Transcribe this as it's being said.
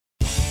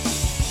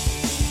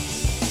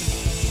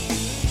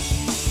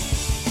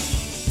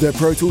the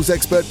Pro Tools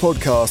Expert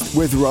Podcast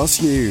with Ross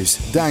Hughes,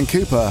 Dan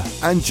Cooper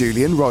and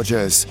Julian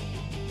Rogers.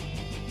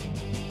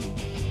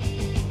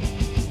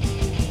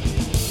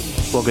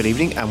 Well, good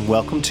evening and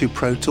welcome to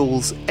Pro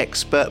Tools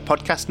Expert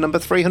Podcast number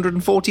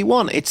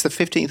 341. It's the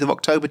 15th of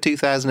October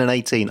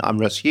 2018. I'm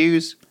Ross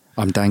Hughes.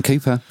 I'm Dan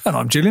Cooper. And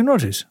I'm Julian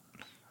Rogers.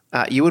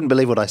 You wouldn't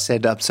believe what I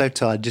said. I'm so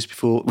tired. Just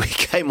before we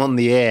came on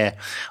the air,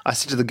 I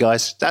said to the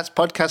guys, that's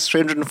podcast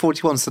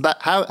 341. So that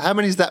how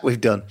many is that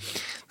we've done?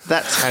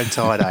 That's how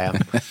tired I am.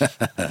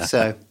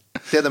 So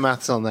do the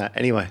maths on that.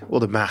 Anyway, or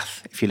the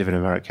math if you live in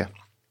America.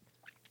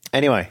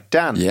 Anyway,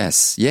 Dan.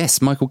 Yes.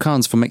 Michael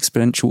Carnes from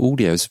Exponential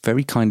Audio has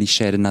very kindly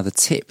shared another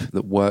tip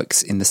that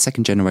works in the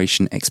second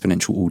generation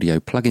Exponential Audio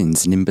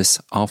plugins, Nimbus,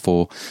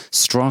 R4,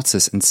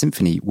 Stratus and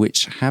Symphony,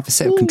 which have a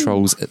set of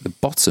controls at the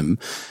bottom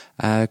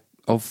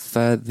of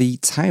the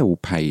tail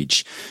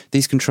page.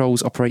 These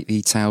controls operate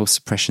the tail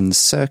suppression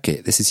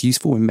circuit. This is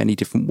useful in many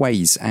different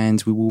ways,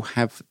 and we will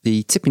have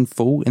the tip in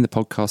full in the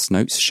podcast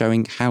notes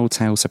showing how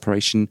tail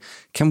separation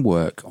can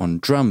work on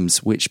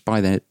drums, which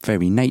by their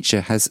very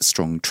nature has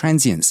strong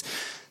transients.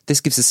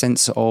 This gives a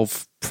sense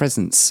of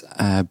presence,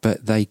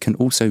 but they can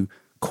also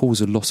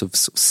cause a lot of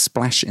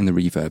splash in the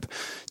reverb.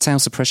 Tail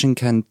suppression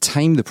can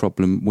tame the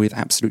problem with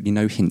absolutely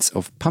no hints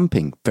of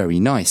pumping. Very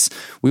nice.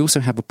 We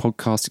also have a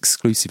podcast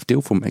exclusive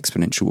deal from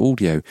Exponential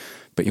Audio,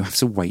 but you'll have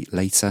to wait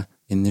later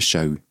in the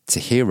show to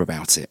hear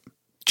about it.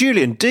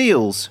 Julian,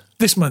 deals.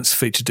 This month's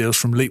feature deals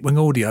from Leapwing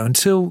Audio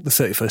until the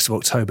 31st of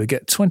October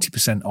get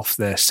 20% off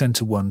their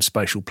Center One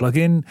spatial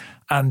plugin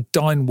and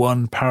Dyne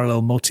One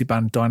parallel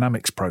multiband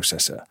dynamics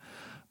processor,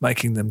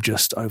 making them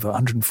just over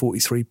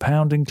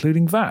 £143,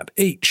 including VAT,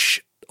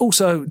 each.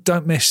 Also,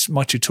 don't miss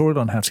my tutorial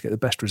on how to get the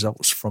best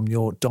results from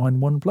your Dyne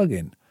One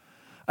plugin.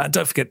 And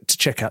don't forget to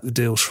check out the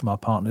deals from our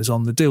partners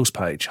on the deals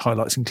page.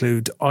 Highlights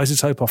include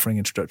iZotope offering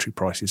introductory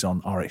prices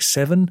on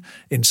RX7,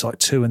 Insight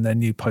 2 and their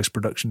new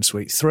post-production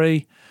Suite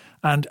 3,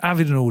 and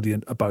Avid and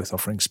Audient are both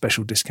offering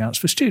special discounts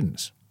for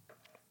students.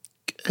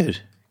 Good.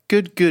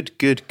 Hey,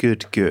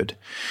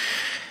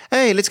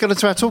 let's get on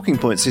to our talking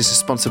points. This is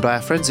sponsored by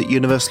our friends at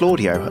Universal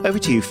Audio. Over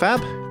to you,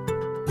 Fab.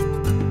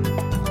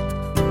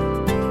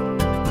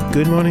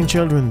 Good morning,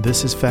 children.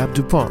 This is Fab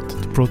DuPont.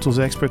 The Pro Tools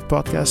Expert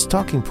Podcast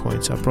Talking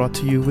Points are brought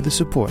to you with the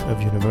support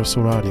of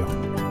Universal Audio.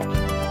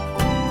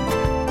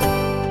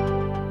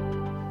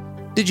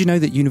 Did you know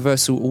that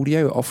Universal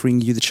Audio are offering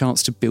you the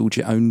chance to build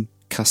your own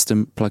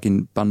custom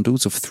plugin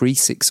bundles of 3,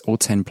 6 or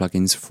 10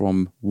 plugins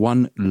from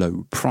one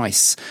low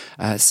price?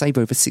 Save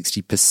over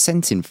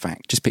 60% in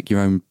fact. Just pick your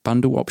own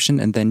bundle option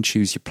and then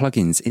choose your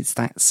plugins. It's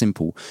that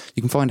simple.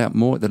 You can find out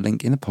more at the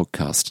link in the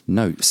podcast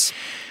notes.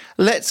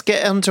 Let's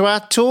get on to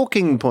our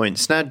talking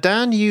points. Now,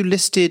 Dan, you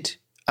listed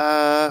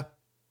inexpensive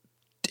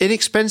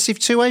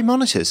 2-way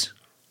monitors.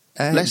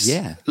 Less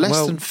than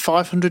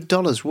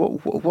 $500.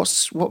 What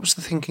was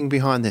the thinking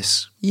behind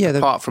this? Yeah,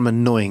 apart from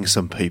annoying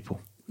some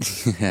people.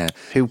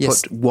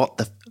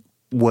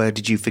 Where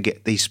did you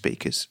forget these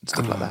speakers and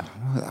stuff like that?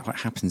 What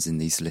happens in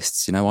these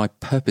lists? You know, I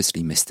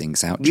purposely miss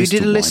things out. You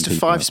did a list of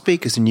 5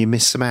 speakers and you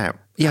missed some out.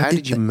 Yeah, how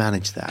did you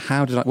manage that?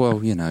 How did I?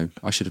 Well, you know,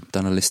 I should have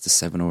done a list of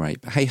 7 or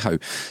 8. But hey ho,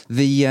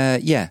 the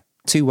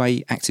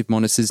 2-way active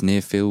monitors,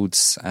 near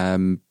fields. But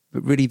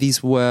really,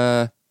 these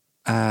were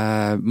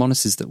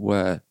monitors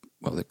that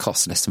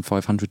cost less than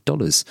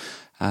 $500.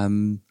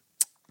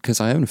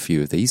 Because I own a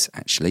few of these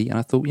actually, and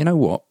I thought, you know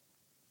what?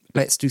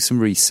 Let's do some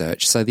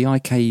research. So the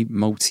IK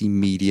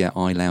Multimedia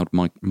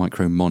iLoud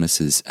micro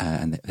monitors,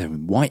 and they're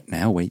in white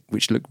now,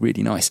 which look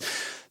really nice.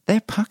 They're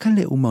pucker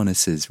little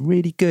monitors,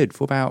 really good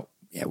for about,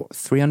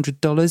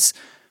 $300?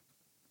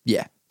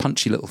 Yeah,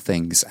 punchy little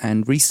things.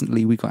 And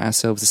recently we got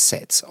ourselves a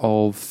set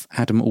of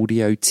Adam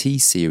Audio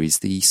T-Series,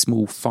 the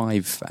small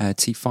 5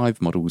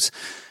 T5 models,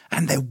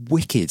 and they're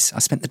wicked. I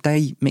spent the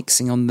day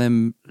mixing on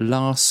them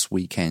last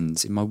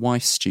weekend in my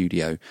wife's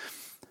studio.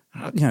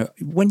 You know,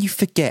 when you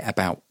forget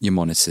about your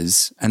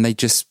monitors and they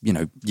just,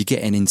 you're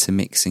getting into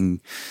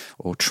mixing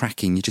or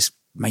tracking, you're just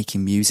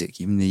making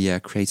music, even the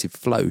creative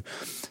flow.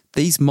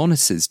 These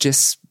monitors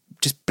just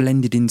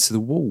blended into the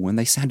wall and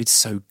they sounded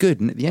so good.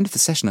 And at the end of the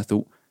session, I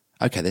thought,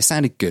 okay, they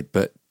sounded good,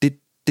 but did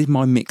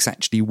my mix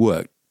actually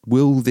work?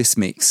 Will this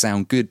mix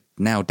sound good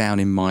now down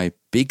in my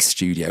big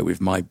studio with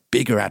my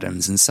bigger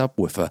Adams and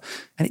subwoofer?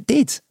 And it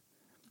did.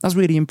 I was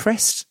really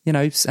impressed.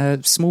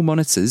 Small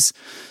monitors,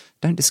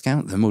 don't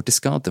discount them or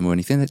discard them or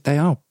anything. They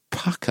are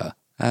pucker.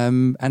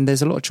 And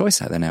there's a lot of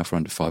choice out there now for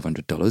under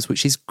 $500,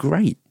 which is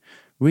great.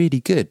 Really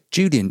good.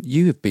 Julian,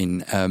 you have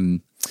been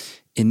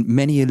in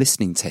many a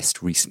listening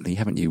test recently,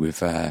 haven't you,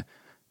 with a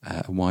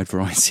wide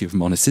variety of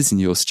monitors in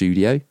your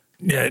studio?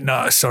 Yeah,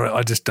 no, sorry,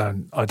 I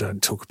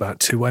don't talk about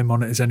 2-way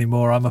monitors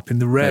anymore. I'm up in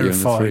the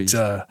rarefied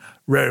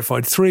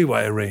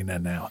 3-way arena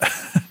now.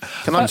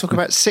 Can I talk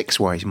about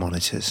 6-way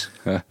monitors?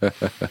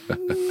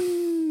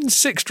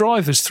 6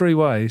 drivers, 3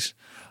 ways.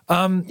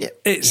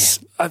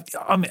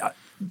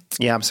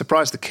 Yeah, I'm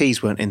surprised the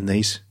keys weren't in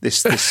these.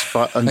 This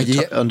under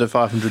Yeah. under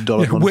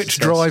 $500 one. Which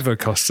driver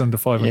costs under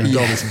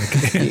 $500 in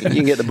the kit? You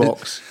can get the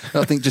box.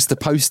 I think just the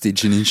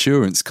postage and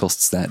insurance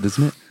costs that,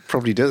 doesn't it?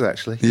 Probably does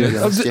actually.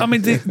 Yeah. I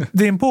mean,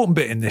 the important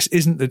bit in this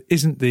isn't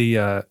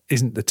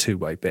the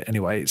two-way bit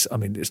anyway.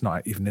 It's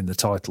not even in the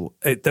title.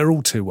 They're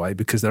all two-way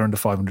because they're under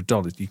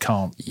 $500. You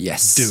can't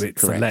Yes, do it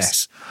for correct.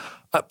 less.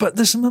 But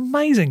there's some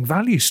amazing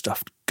value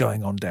stuff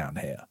going on down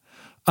here.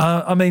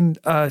 I'm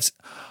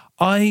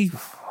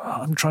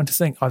trying to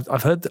think.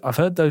 I've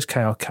heard those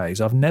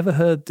KRKs. I've never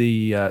heard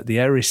the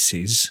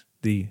Erises,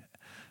 the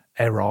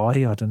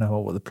Eri. I don't know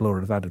what the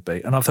plural of that would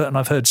be. And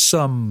I've heard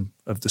some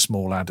of the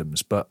small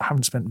Adams, but I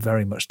haven't spent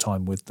very much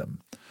time with them.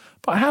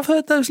 But I have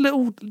heard those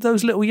little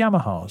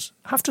Yamahas.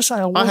 I have to say,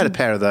 I had a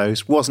pair of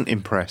those. Wasn't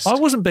impressed. I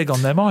wasn't big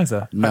on them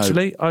either. No.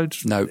 Actually,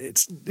 No.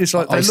 It's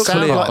like They they look sound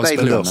clear, like they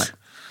clear on look.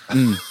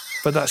 that.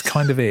 but that's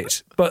kind of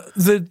it. But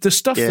the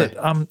stuff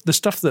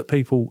that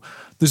people,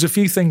 there's a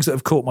few things that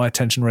have caught my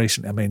attention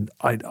recently. I mean,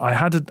 I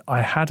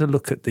had a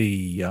look at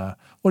the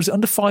what is it,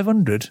 under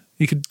 500?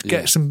 You could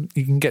get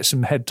you can get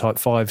some head type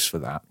 5s for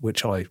that,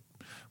 which I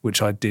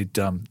did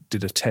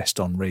a test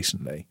on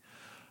recently,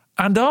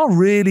 and are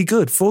really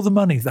good for the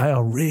money. They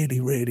are really,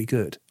 really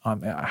good.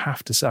 I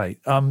have to say,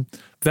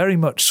 very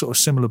much sort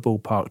of similar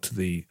ballpark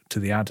to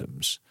the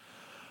Adams,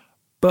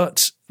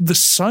 but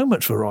there's so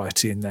much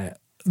variety in there.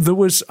 There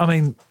was, I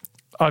mean,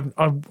 I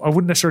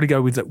wouldn't necessarily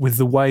go with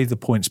the way the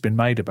point's been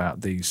made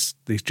about these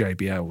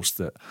JBLs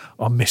that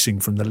are missing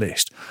from the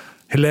list.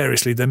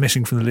 Hilariously, they're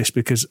missing from the list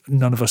because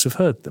none of us have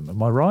heard them.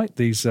 Am I right?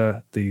 These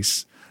LSR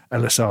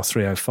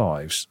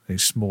 305s,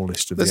 these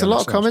smallest of There's the a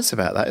lot of LSRs. comments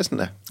about that, isn't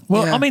there?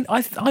 Well, Yeah. I mean,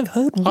 I've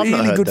heard not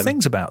really heard good them.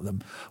 things about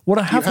them. What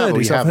I have You have heard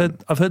or is you I've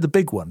haven't? heard the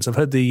big ones. I've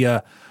heard the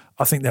I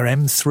think they're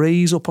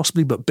M3s or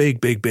possibly, but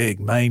big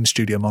main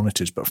studio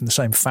monitors, but from the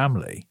same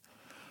family.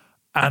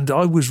 And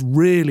I was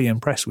really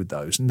impressed with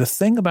those. And the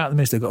thing about them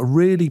is they've got a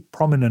really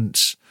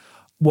prominent,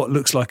 what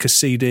looks like a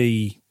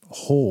CD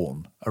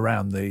horn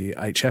around the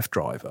HF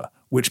driver,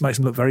 which makes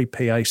them look very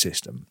PA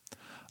system.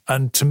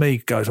 And to me,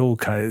 goes,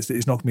 okay, it's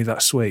not going to be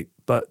that sweet.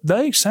 But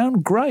they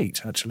sound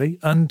great, actually.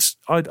 And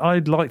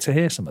I'd like to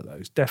hear some of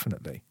those,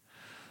 definitely.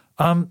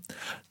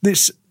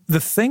 The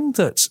thing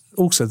that's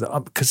also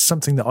because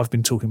something that I've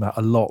been talking about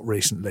a lot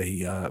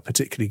recently,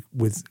 particularly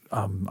with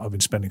I've been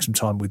spending some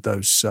time with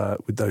those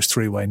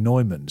three-way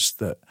Neumanns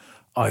that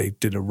I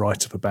did a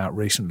write-up about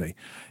recently,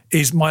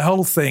 is my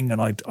whole thing,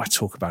 and I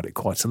talk about it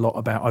quite a lot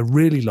about. I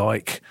really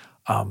like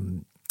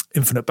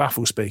infinite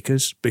baffle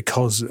speakers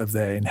because of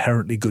their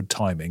inherently good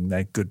timing,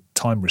 their good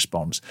time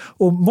response.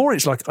 Or more,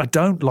 it's like I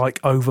don't like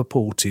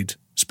over-ported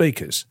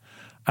speakers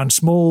and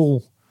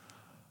small,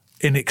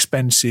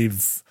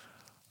 inexpensive,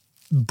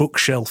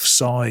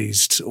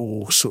 bookshelf-sized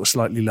or sort of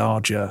slightly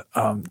larger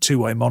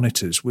two-way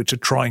monitors, which are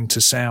trying to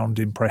sound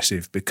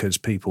impressive because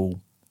people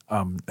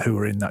who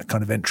are in that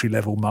kind of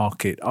entry-level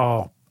market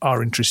are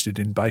interested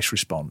in bass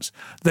response.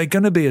 They're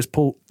going to be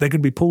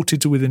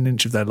ported to within an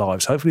inch of their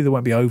lives. Hopefully, they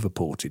won't be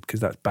over-ported because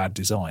that's bad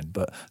design,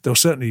 but they'll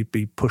certainly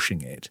be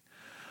pushing it.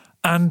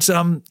 And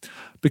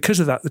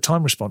because of that, the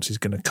time response is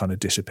going to kind of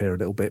disappear a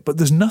little bit. But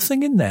there's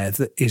nothing in there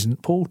that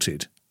isn't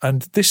ported.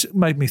 And this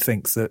made me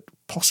think that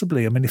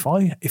possibly, I mean, if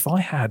I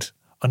had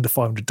under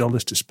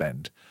 $500 to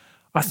spend,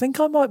 I think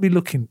I might be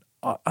looking.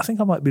 I think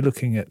I might be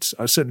looking at.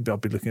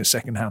 I'd be looking at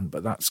secondhand,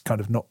 but that's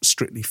kind of not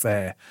strictly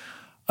fair.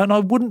 And I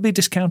wouldn't be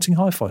discounting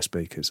hi-fi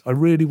speakers. I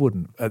really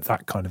wouldn't at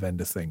that kind of end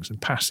of things.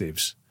 And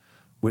passives,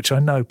 which I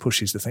know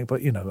pushes the thing,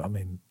 but I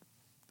mean,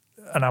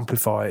 an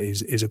amplifier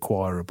is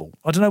acquirable.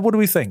 I don't know. What do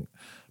we think?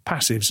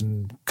 Passives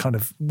and kind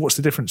of what's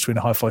the difference between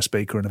a hi-fi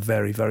speaker and a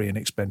very, very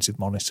inexpensive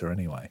monitor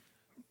anyway?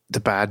 The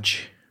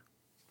badge,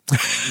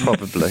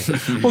 probably.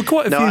 Well,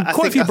 quite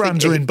a few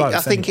brands are in both.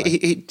 I think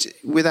anyway.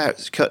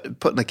 without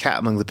putting the cat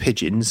among the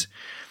pigeons,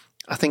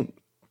 I think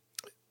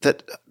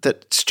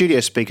that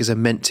studio speakers are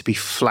meant to be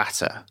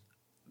flatter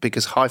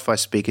because hi-fi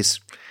speakers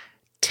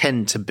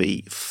tend to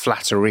be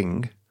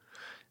flattering.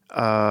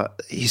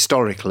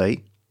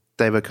 Historically,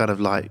 they were kind of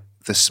like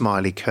the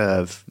smiley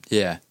curve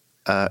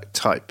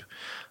type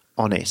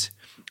on it.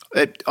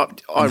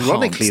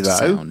 Ironically,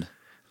 Enhanced though, sound.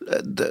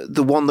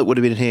 the one that would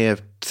have been here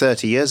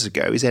 30 years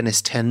ago is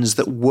NS10s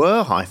that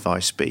were hi-fi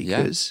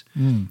speakers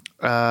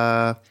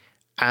and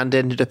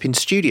ended up in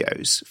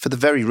studios for the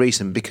very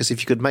reason, because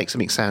if you could make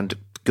something sound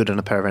good on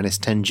a pair of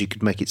NS10s, you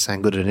could make it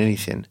sound good on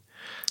anything.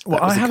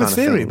 Well, I have a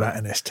theory about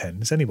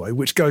NS10s anyway,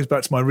 which goes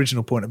back to my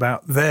original point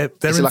about their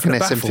It's like an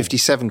infinite baffle.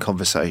 SM57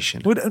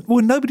 conversation.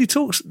 Well, nobody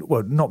talks.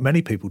 Well, not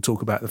many people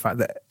talk about the fact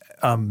that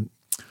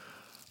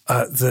that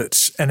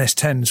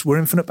NS10s were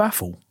infinite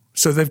baffle,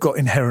 so they've got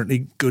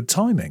inherently good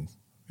timing.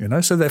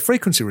 So their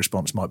frequency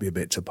response might be a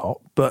bit to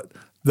pop, but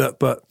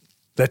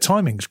their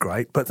timing's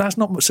great. But that's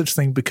not such a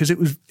thing because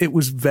it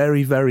was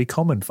very, very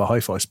common for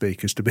hi-fi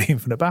speakers to be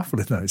infinite baffle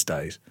in those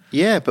days.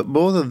 Yeah, but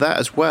more than that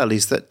as well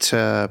is that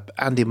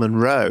Andy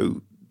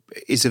Monroe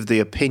is of the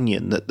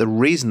opinion that the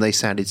reason they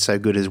sounded so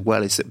good as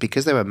well is that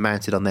because they were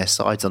mounted on their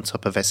sides on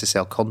top of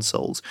SSL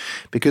consoles,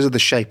 because of the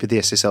shape of the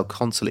SSL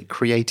console, it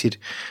created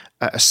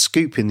a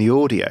scoop in the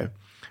audio,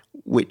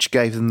 which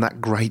gave them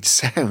that great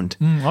sound.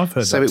 I've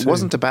heard so that it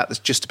wasn't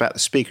just about the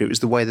speaker; it was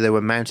the way that they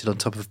were mounted on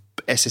top of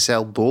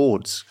SSL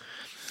boards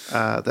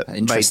that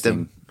made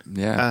them.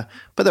 Yeah,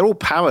 but they're all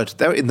powered.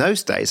 In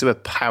those days, they were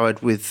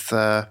powered with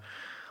what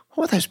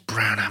were those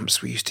brown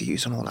amps we used to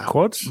use on all our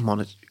Quads?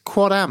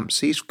 Quad amps.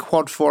 These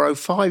Quad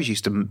 405s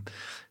used to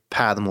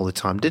power them all the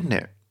time, didn't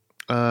it?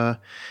 And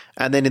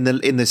then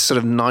in the sort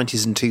of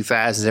 90s and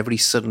 2000s, everybody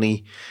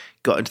suddenly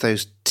got into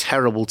those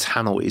terrible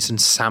Tannoys and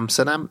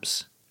Samson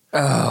amps.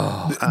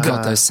 Oh,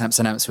 God, those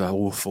Samson amps were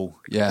awful.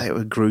 Yeah. They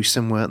were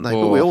gruesome, weren't they?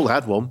 But we all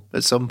had one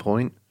at some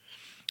point.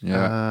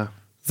 Yeah.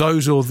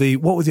 Those or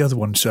what were the other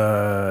ones?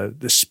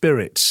 The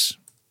Spirits,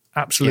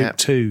 Absolute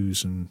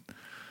Twos and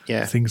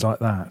things like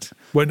that.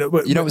 When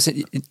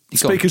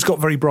speakers got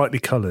very brightly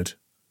coloured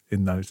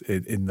in those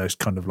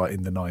kind of like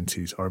in the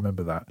 90s. I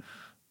remember that.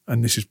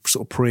 And this is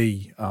sort of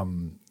pre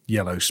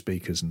yellow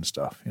speakers and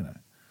stuff, you know.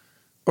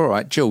 All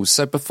right, Jules.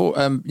 So before,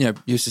 you were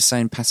just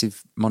saying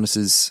passive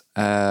monitors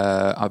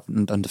under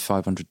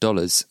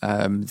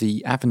 $500.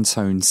 The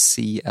Avantone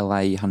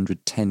CLA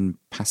 110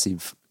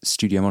 passive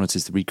studio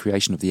monitors, the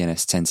recreation of the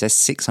NS10, says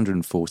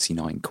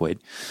 649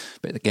 quid.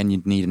 But again,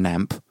 you'd need an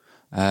amp.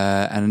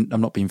 And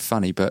I'm not being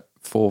funny, but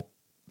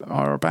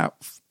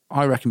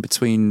I reckon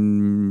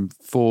between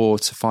 $400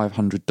 to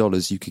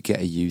 $500, you could get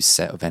a used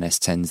set of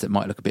NS10s that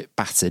might look a bit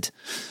battered,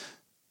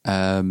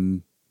 but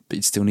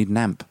you'd still need an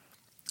amp.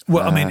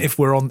 Well, I mean, if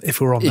we're on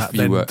that,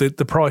 then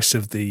the price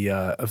of the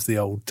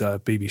old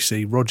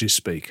BBC Rogers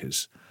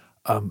speakers,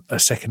 a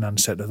second-hand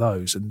set of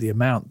those, and the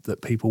amount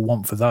that people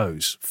want for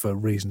those for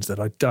reasons that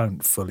I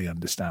don't fully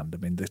understand. I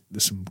mean,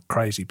 there's some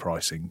crazy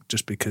pricing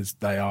just because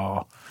they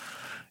are,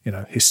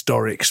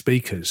 historic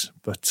speakers.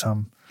 But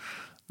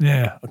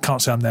I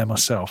can't say I'm there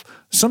myself.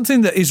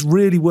 Something that is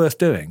really worth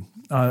doing.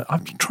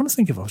 I'm trying to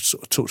think if I've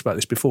sort of talked about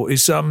this before.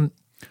 Is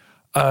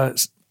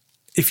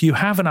if you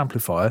have an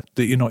amplifier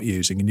that you're not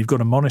using and you've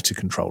got a monitor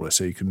controller,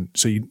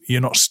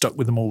 you're not stuck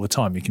with them all the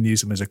time. You can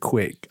use them as a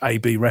quick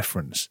A/B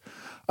reference.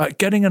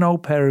 Getting an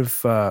old pair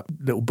of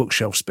little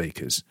bookshelf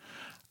speakers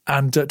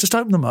and just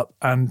open them up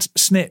and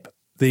snip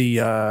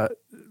the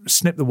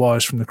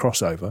wires from the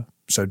crossover.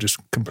 So just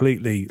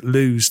completely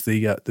lose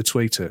the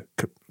tweeter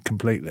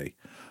completely.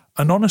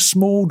 And on a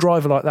small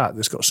driver like that,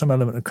 that's got some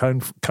element of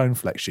cone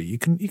flexure, you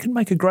can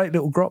make a great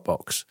little grot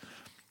box.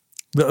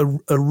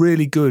 A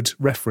really good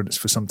reference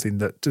for something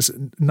that does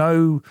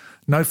no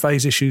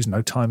phase issues,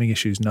 no timing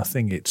issues,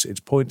 nothing. It's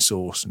point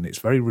source and it's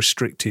very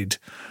restricted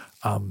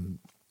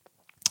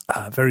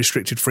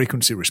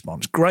frequency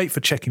response. Great for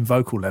checking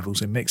vocal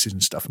levels in mixes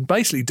and stuff, and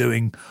basically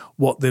doing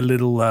what the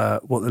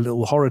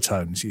little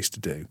Horatones used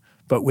to do,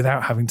 but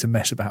without having to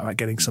mess about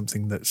getting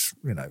something that's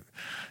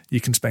you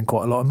can spend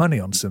quite a lot of money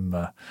on some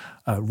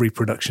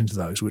reproductions of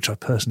those, which I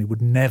personally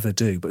would never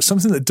do. But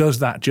something that does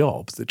that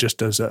job, that just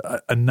does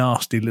a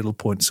nasty little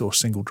point source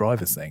single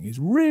driver thing, is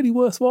really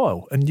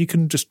worthwhile. And you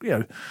can just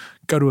go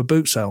to a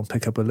boot sale and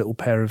pick up a little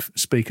pair of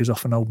speakers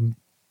off an old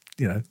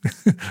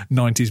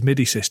 90s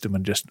MIDI system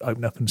and just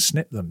open up and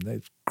snip them.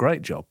 It's a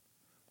great job.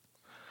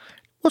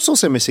 What's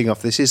also missing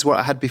off this is what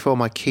I had before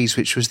my keys,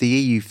 which was the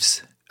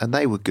Eves, and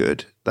they were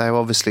good. They're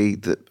obviously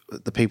the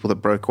people that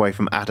broke away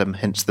from Adam,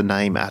 hence the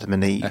name Adam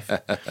and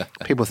Eve.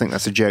 People think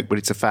that's a joke, but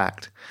it's a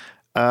fact.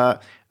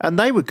 And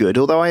they were good,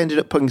 although I ended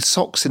up putting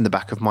socks in the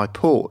back of my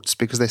ports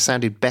because they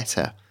sounded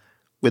better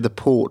with the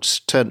ports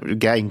turning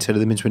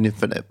them into an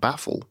infinite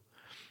baffle.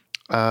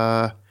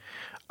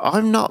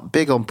 I'm not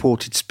big on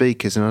ported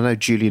speakers, and I know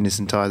Julian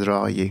isn't either,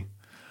 are you?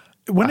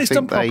 When it's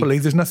done properly,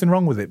 there's nothing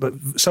wrong with it, but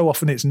so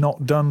often it's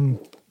not done.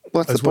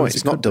 Well, that's the point.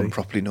 It's not done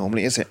properly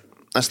normally, is it?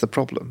 That's the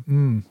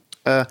problem.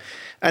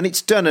 And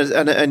it's done,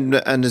 and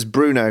as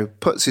Bruno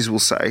Putzes will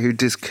say, who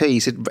does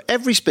keys,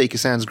 every speaker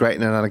sounds great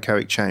in an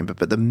anechoic chamber,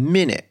 but the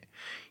minute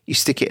you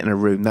stick it in a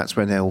room, that's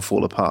when they all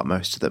fall apart,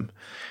 most of them.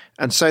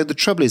 And so the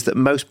trouble is that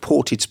most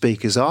ported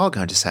speakers are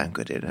going to sound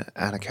good in an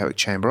anechoic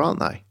chamber, aren't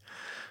they?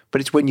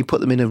 But it's when you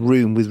put them in a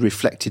room with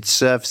reflected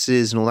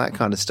surfaces and all that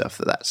kind of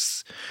stuff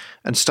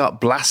and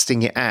start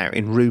blasting it out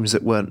in rooms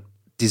that weren't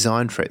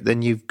designed for it,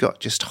 then you've got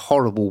just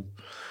horrible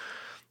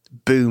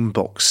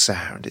boombox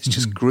sound. It's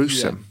just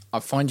gruesome. Yeah. I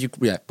find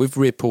with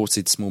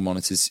rear-ported small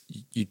monitors,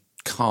 you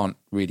can't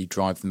really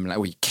drive them.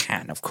 Well, you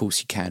can, of course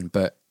you can,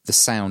 but the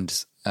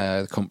sound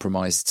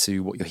compromise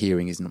to what you're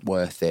hearing isn't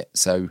worth it.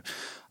 So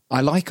I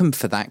like them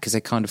for that because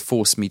they kind of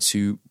force me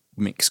to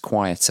mix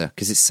quieter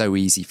because it's so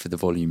easy for the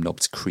volume knob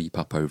to creep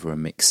up over a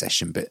mix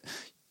session. But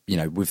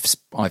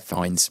I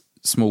find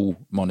small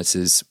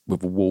monitors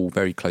with a wall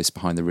very close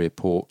behind the rear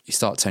port, you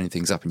start turning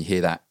things up and you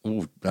hear that,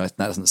 oh, that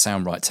doesn't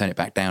sound right, turn it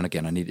back down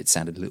again. I need it to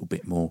sound a little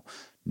bit more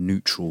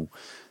neutral.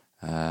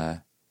 They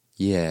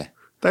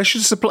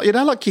should supply,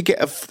 like you get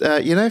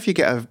if you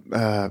get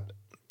a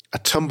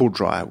tumble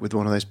dryer with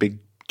one of those big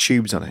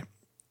tubes on it,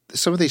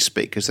 some of these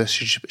speakers they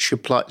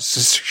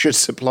should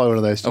supply one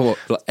of those. Oh, what,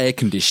 like air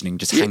conditioning?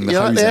 Just hang the like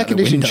hose the air out the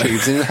conditioning window.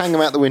 tubes and hang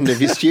them out the window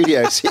of your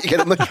studio, so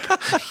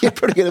you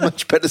probably get a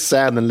much better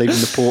sound than leaving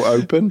the port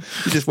open.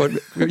 You just won't.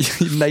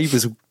 Your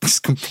neighbours will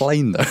just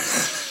complain though.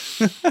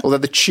 Although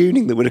the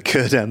tuning that would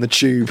occur down the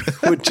tube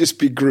would just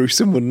be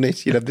gruesome, wouldn't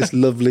it? You'd have this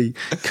lovely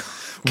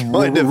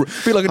kind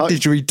of Be like a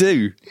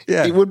didgeridoo.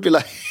 Yeah, It would be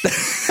like.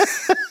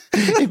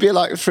 It'd be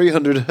like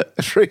 300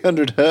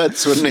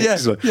 hertz, wouldn't it? yeah,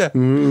 It's like, yeah.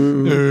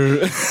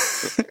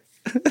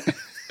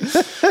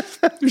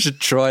 We should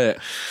try it.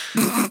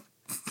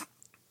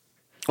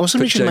 Or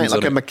somebody Put should make James like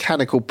on a it.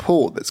 mechanical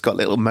port that's got a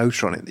little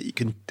motor on it that you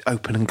can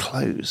open and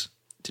close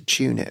to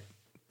tune it.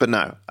 But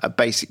no, I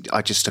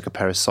just stuck a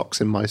pair of socks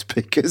in my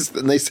speakers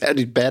and they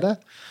sounded better.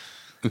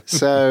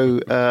 So,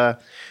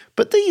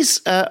 but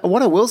these,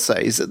 what I will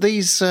say is that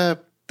these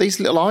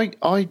little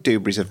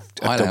iDubries have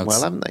done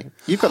well, haven't they?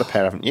 You've got a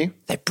pair, haven't you?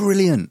 They're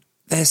brilliant.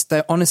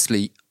 They're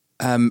honestly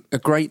a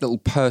great little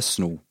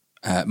personal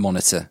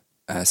monitor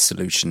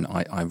solution.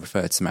 I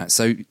refer to them as.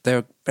 So they're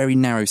a very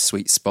narrow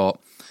sweet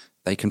spot.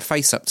 They can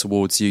face up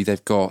towards you.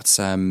 They've got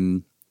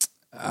threads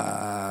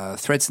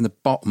in the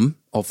bottom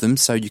of them,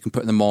 so you can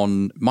put them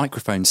on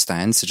microphone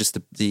stands. So just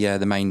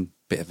the main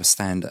bit of a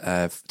stand,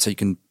 so you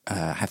can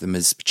have them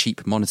as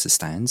cheap monitor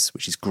stands,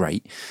 which is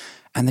great.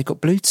 And they've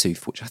got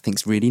Bluetooth, which I think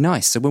is really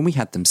nice. So when we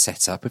had them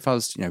set up, if I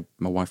was,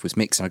 my wife was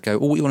mixing, I'd go,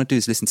 all you want to do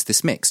is listen to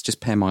this mix.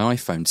 Just pair my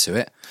iPhone to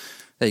it.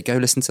 There you go,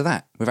 listen to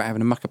that. Without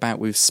having to muck about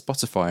with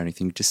Spotify or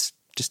anything, just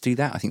do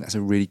that. I think that's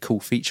a really cool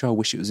feature. I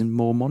wish it was in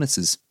more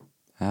monitors.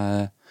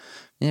 For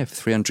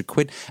 300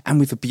 quid. And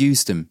we've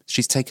abused them.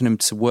 She's taken them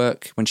to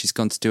work when she's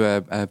gone to do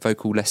her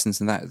vocal lessons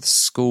and that at the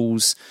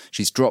schools.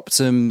 She's dropped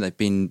them. They've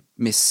been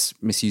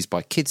misused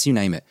by kids, you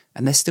name it.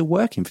 And they're still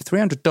working. For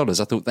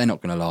 $300, I thought they're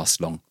not going to last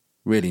long.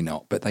 Really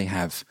not, but they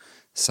have.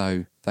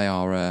 So they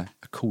are a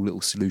cool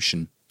little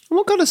solution.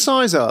 What kind of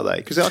size are they?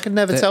 Because I can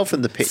never tell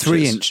from the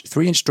pictures.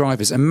 3-inch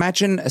drivers.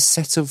 Imagine a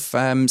set of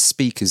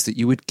speakers that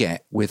you would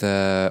get with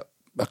a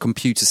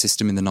computer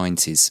system in the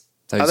 90s.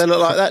 Oh, they look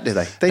like that, do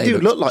they? They do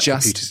look like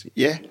computers.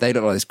 Yeah. They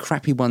look like those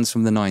crappy ones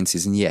from the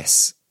 90s. And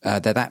yes,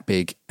 they're that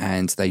big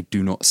and they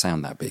do not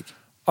sound that big.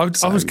 I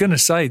was going to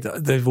say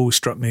that they've always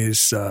struck me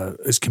as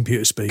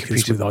computer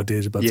speakers with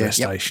ideas above their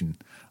station.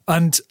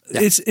 And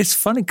it's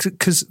funny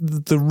because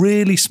the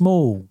really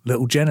small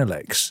little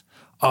Genelecs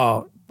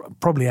are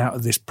probably out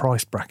of this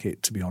price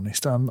bracket, to be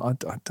honest. I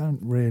don't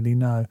really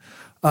know.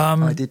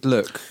 I did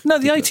look. No,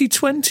 the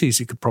 8020s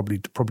you could probably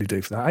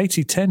do for that.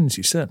 8010s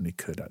you certainly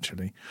could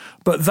actually,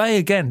 but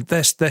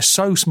they're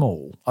so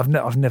small. I've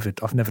never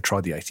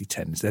tried the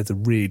 8010s. They're the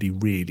really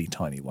really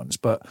tiny ones.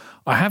 But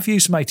I have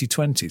used some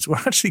 8020s. We're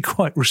actually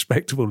quite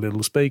respectable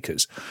little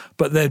speakers,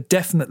 but they're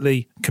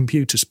definitely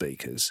computer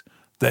speakers.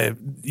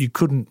 You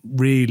couldn't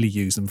really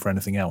use them for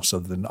anything else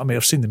other than,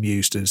 I've seen them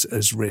used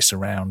as rear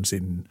surrounds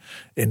in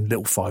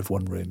little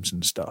 5.1 rooms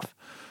and stuff.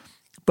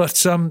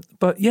 But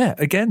yeah,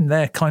 again,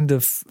 they're kind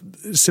of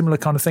similar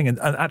kind of thing. And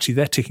actually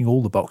they're ticking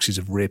all the boxes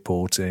of rear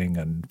porting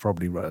and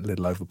probably a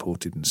little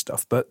overported and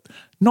stuff, but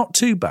not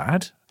too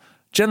bad.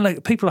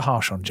 Genelec, people are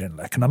harsh on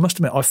Genelec, and I must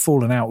admit I've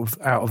fallen out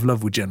of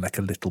love with Genelec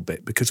a little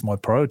bit because my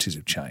priorities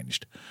have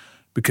changed.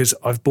 Because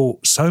I've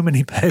bought so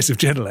many pairs of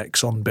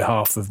Genelecs on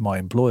behalf of my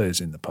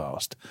employers in the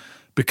past,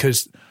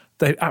 because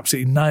they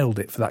absolutely nailed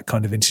it for that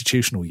kind of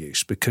institutional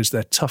use, because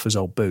they're tough as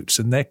old boots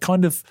and they're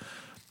kind of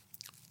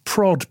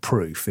prod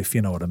proof, if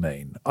you know what I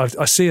mean.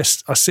 I see a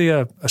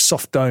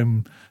soft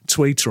dome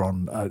tweeter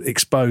on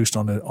exposed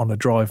on a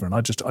driver, and I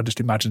just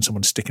imagine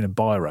someone sticking a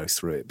biro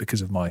through it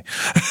because of my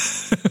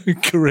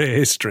career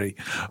history.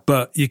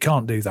 But you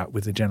can't do that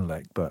with the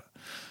Genelec. But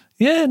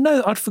yeah,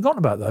 no, I'd forgotten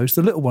about those.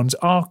 The little ones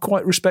are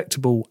quite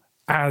respectable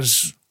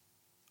as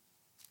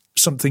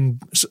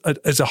something,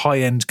 as a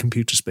high-end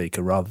computer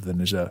speaker rather than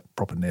as a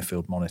proper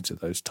near-field monitor.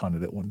 Those tiny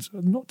little ones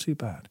are not too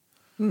bad.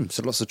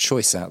 So lots of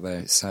choice out there.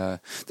 It's,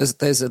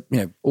 there's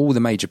all the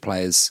major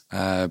players,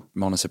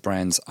 monitor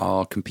brands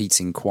are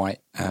competing quite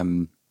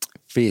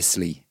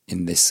fiercely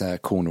in this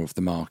corner of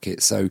the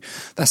market. So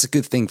that's a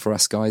good thing for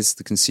us guys,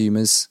 the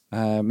consumers.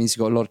 It means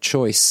you've got a lot of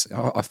choice.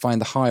 I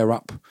find the higher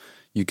up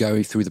you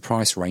go through the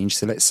price range,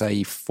 so let's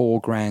say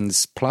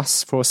 $4,000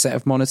 plus for a set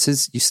of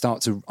monitors,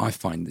 I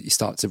find that you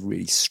start to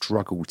really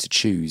struggle to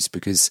choose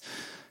because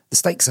the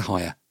stakes are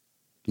higher,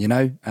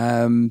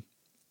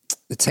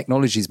 the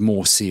technology is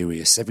more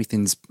serious.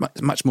 Everything's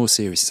much more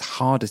serious. It's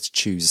harder to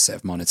choose a set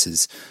of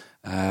monitors.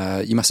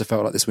 You must have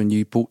felt like this when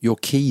you bought your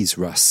keys,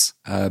 Russ,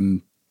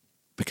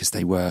 because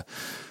they were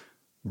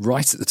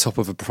right at the top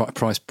of a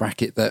price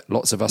bracket that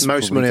lots of us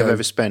most money I've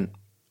ever spent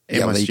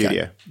in my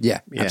studio. Yeah,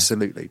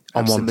 absolutely.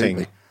 On one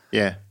thing.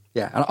 Yeah.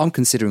 Yeah, and I'm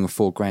considering a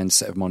 $4,000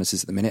 set of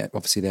monitors at the minute.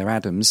 Obviously, they're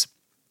Adams.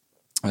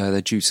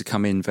 They're due to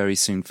come in very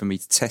soon for me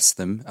to test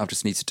them. I'll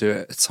just need to do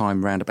it at a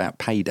time round about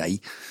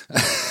payday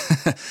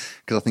because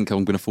I think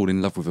I'm going to fall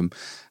in love with them.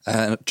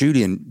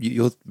 Julian,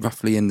 you're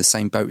roughly in the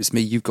same boat as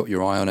me. You've got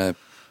your eye on a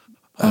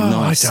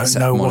nice I don't set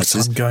know of what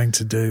monitors. I'm going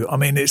to do. I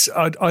mean,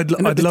 I'd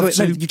love No,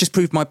 to. you just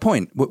proved my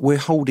point. We're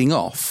holding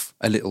off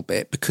a little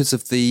bit because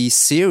of the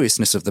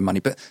seriousness of the money.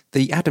 But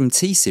the Adam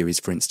T series,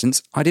 for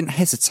instance, I didn't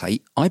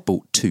hesitate. I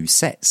bought 2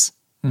 sets,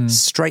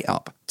 straight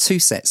up, 2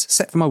 sets.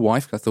 Set for my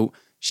wife. I thought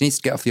she needs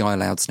to get off the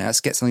iLouds now.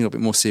 Let's get something a little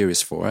bit more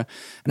serious for her.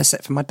 And a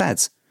set for my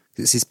dad's.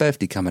 It's his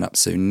birthday coming up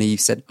soon. And he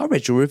said, I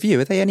read your review.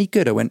 Are they any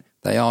good? I went,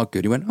 they are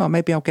good. He went, oh,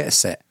 maybe I'll get a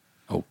set.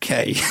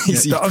 Okay.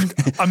 Easy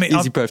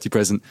birthday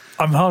present.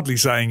 I'm hardly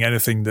saying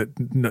anything that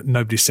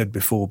nobody said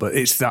before, but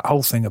it's that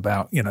whole thing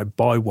about,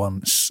 buy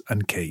once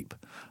and keep.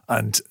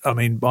 And I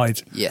mean,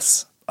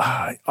 yes.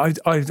 I've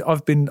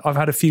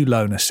had a few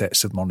loaner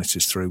sets of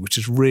monitors through, which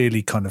has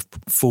really kind of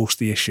forced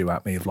the issue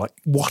at me of like,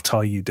 what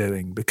are you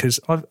doing? Because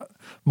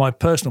my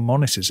personal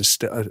monitors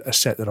are a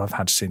set that I've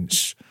had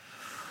since,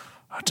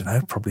 I don't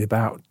know, probably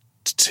about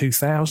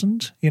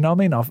 2000. You know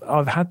what I mean?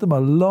 I've had them a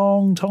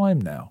long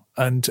time now.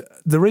 And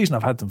the reason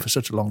I've had them for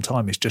such a long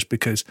time is just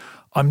because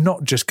I'm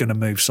not just going to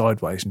move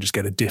sideways and just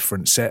get a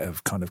different set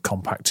of kind of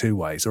compact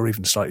 2-ways or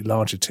even slightly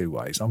larger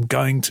 2-ways. I'm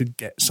going to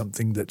get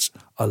something that's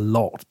a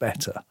lot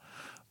better.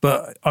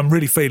 But I'm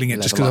really feeling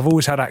it just because I've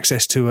always had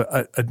access to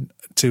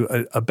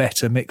a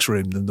better mix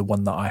room than the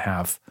one that I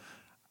have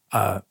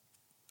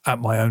at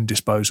my own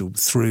disposal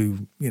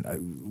through,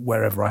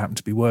 wherever I happen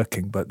to be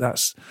working. But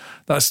that's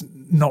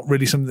not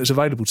really something that's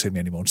available to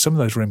me anymore. Some of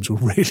those rooms were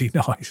really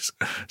nice.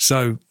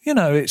 So,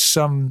 it's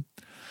I'm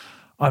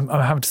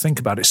having to think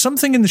about it.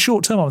 Something in the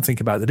short term I'm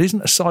thinking about that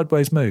isn't a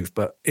sideways move,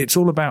 but it's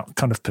all about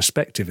kind of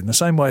perspective in the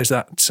same way as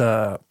that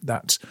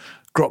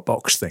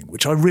Dropbox thing,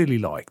 which I really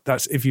like.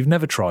 That's, if you've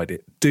never tried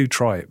it, do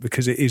try it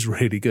because it is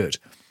really good.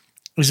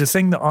 There's a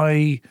thing that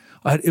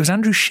it was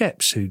Andrew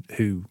Sheps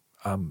who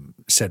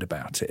said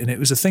about it, and it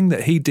was a thing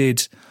that he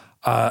did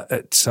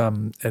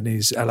in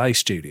his LA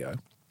studio,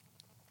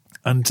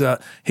 and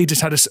he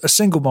just had a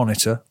single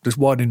monitor, just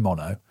wide in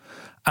mono,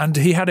 and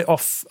he had it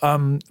off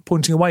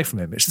pointing away from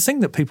him. It's the thing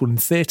that people in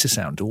theatre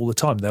sound do all the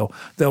time.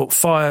 They'll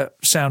fire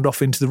sound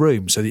off into the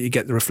room so that you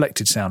get the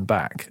reflected sound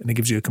back, and it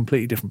gives you a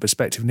completely different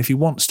perspective. And if you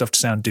want stuff to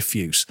sound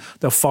diffuse,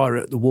 they'll fire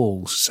it at the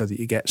walls so that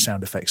you get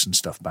sound effects and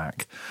stuff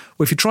back.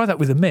 Well, if you try that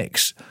with a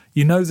mix,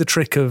 you know the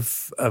trick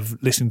of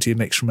listening to your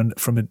mix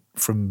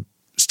from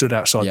stood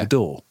outside the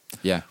door.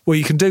 Yeah. Well,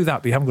 you can do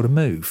that, but you haven't got to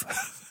move.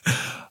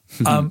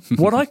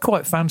 What I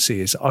quite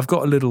fancy is I've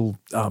got a little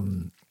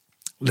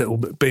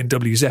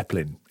B&W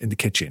Zeppelin in the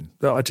kitchen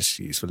that I just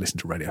use for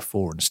listening to Radio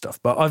 4 and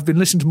stuff. But I've been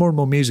listening to more and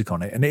more music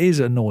on it, and it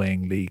is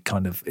annoyingly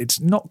it's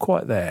not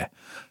quite there.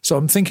 So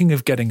I'm thinking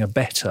of getting a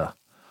better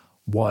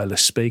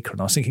wireless speaker.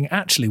 And I was thinking,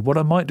 actually, what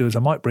I might do is I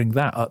might bring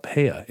that up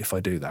here if I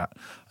do that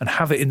and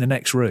have it in the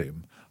next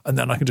room. And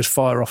then I can just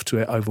fire off to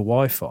it over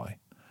Wi-Fi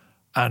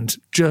and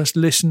just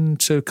listen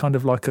to kind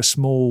of like a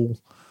small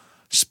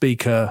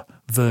speaker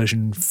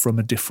version from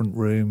a different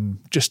room,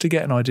 just to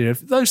get an idea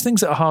of those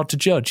things that are hard to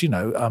judge,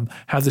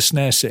 how the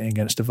snare's sitting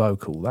against a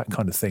vocal, that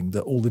kind of thing,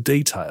 that all the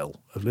detail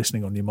of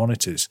listening on your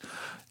monitors,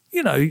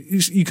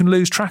 you can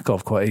lose track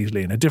of quite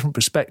easily. In a different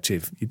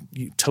perspective,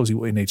 it tells you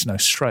what you need to know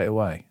straight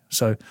away.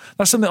 So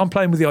that's something I'm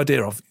playing with the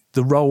idea of,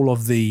 the role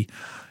of the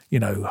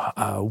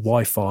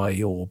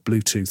Wi-Fi or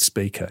Bluetooth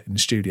speaker in the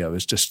studio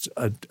as just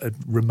a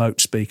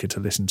remote speaker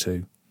to listen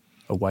to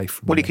away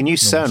from. Well, you can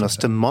use Sonos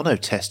to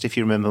monotest, if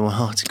you remember my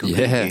article.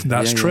 Yeah,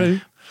 that's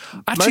true.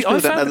 Actually, most people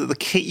don't know that the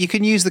key, you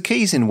can use the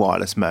keys in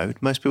wireless mode.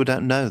 Most people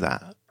don't know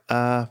that.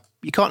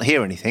 You can't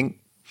hear anything.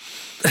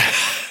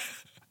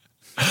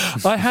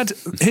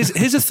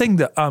 Here's a thing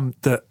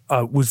that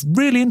was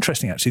really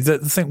interesting, actually. The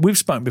thing we've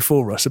spoken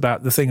before, Russ,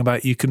 about the thing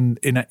about you can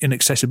in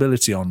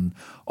accessibility on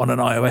an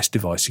iOS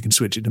device, you can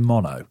switch it to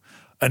mono.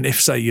 And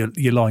if, say,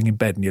 you're lying in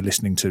bed and you're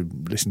listening to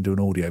an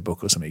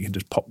audiobook or something, you can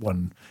just pop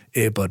one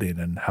earbud in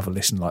and have a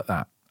listen like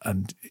that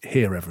and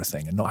hear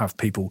everything and not have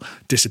people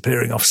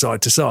disappearing off side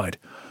to side.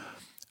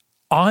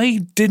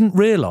 I didn't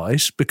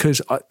realise,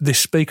 because this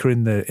speaker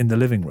in the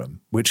living room,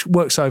 which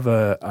works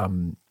over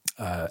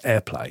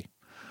AirPlay,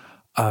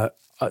 I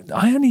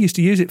only used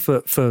to use it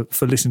for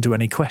listening to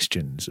any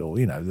questions or,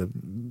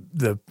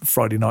 the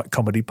Friday night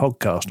comedy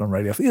podcast on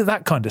Radio 4,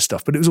 that kind of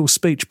stuff, but it was all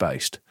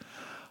speech-based.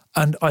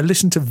 And I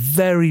listened to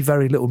very,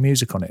 very little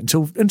music on it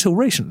until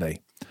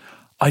recently.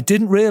 I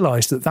didn't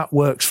realise that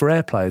works for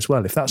AirPlay as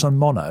well, if that's on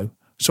mono.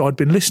 So I'd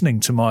been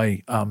listening to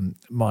my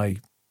my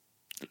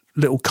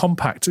little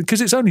compact, because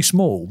it's only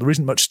small, there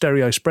isn't much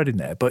stereo spread in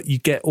there, but you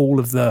get all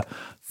of the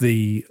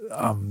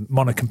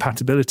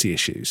monocompatibility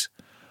issues.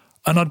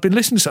 And I'd been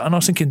listening to it, and I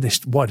was thinking,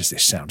 why does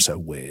this sound so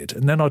weird?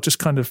 And then I just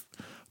kind of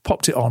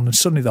popped it on, and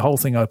suddenly the whole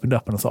thing opened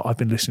up, and I thought, I've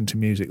been listening to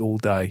music all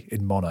day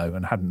in mono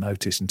and hadn't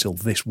noticed until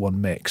this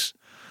one mix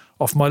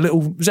off my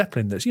little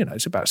Zeppelin that's,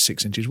 it's about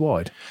 6 inches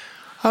wide.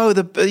 Oh,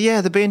 the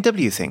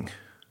B&W thing.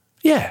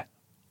 Yeah,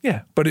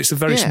 but it's a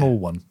very small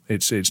one.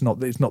 It's not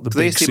the big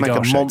they used to make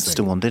a monster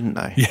thing. one, didn't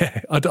they?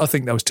 Yeah, I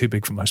think that was too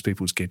big for most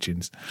people's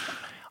kitchens.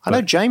 I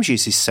know James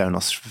uses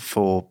Sonos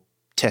for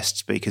test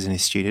speakers in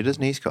his studio,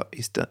 doesn't he?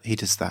 He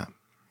does that.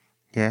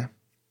 Yeah,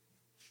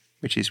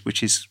 which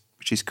is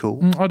which is cool.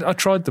 I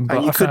tried them,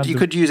 but and you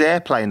could use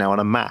AirPlay now on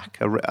a Mac,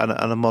 on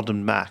a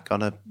modern Mac,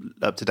 on a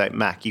up-to-date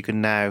Mac. You could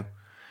now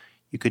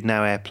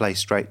AirPlay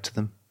straight to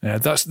them. Yeah,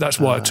 that's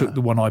why I took the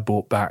one I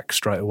bought back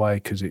straight away,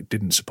 because it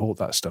didn't support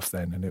that stuff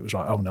then, and it was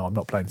like, oh no, I'm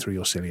not playing through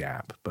your silly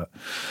app. But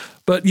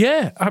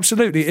yeah,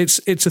 absolutely,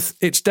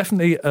 it's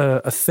definitely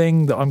a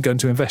thing that I'm going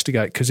to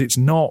investigate, because it's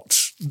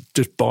not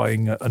just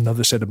buying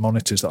another set of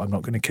monitors that I'm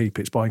not going to keep.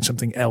 It's buying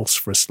something else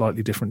for a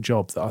slightly different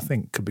job that I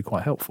think could be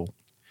quite helpful.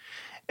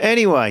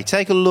 Anyway,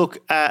 take a look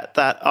at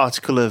that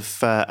article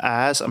of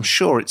ours. I'm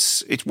sure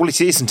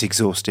it isn't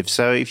exhaustive.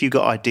 So if you've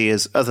got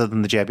ideas other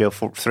than the JBL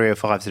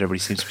 305s that everybody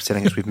seems to be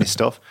telling us we've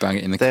missed off, bang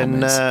it in the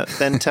comments.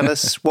 Then tell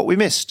us what we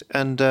missed,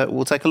 and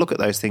we'll take a look at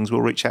those things.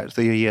 We'll reach out to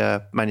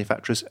the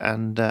manufacturers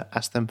and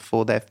ask them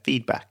for their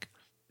feedback.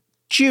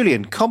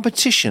 Julian,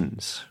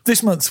 competitions.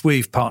 This month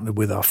we've partnered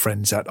with our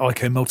friends at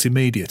IK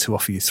Multimedia to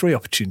offer you 3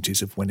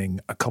 opportunities of winning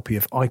a copy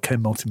of IK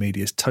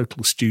Multimedia's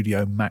Total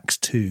Studio Max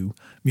 2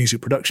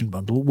 music production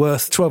bundle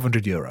worth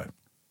 €1,200.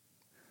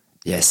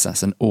 Yes,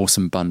 that's an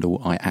awesome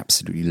bundle. I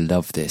absolutely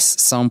love this.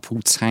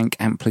 Sample, tank,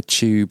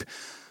 amplitude,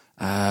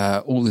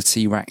 all the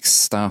T-Rax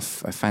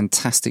stuff, a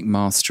fantastic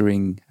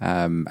mastering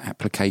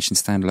application,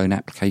 standalone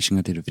application.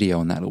 I did a video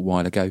on that a little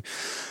while ago.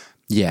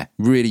 Yeah,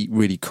 really,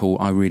 really cool.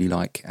 I really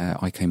like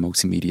IK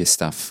Multimedia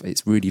stuff.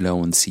 It's really low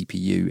on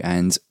CPU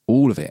and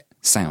all of it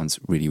sounds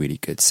really, really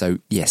good. So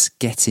yes,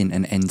 get in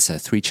and enter.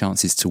 3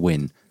 chances to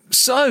win.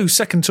 So,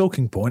 second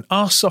talking point,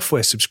 are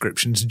software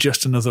subscriptions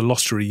just another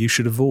lottery you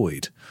should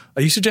avoid?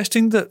 Are you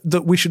suggesting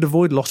that we should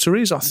avoid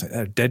lotteries? I think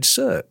they're dead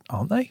cert,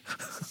 aren't they?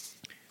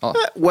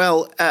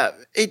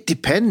 It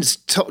depends.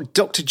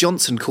 Dr.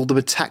 Johnson called them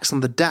a tax on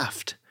the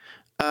daft,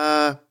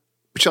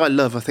 which I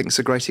love. I think it's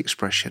a great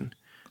expression.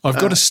 I've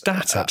got a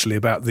stat, actually,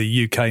 about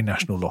the UK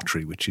National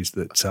Lottery, which is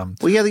that...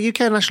 the UK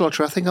National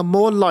Lottery, I think, are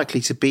more likely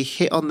to be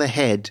hit on the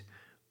head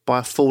by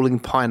a falling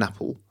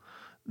pineapple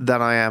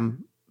than I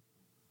am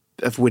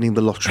of winning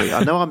the lottery.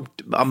 I know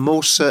I'm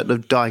more certain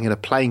of dying in a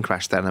plane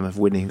crash than I am of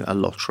winning a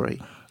lottery.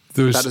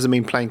 That doesn't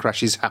mean plane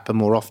crashes happen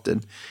more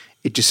often.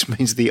 It just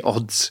means the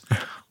odds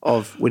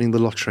of winning the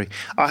lottery.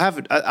 I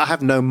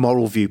have no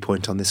moral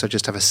viewpoint on this. I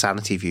just have a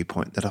sanity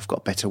viewpoint that I've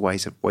got better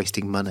ways of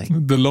wasting money.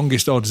 The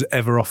longest odds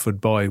ever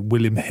offered by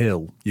William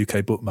Hill,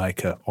 UK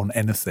bookmaker, on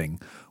anything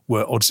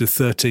were odds of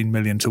 13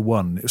 million to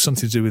 1. It was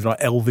something to do with like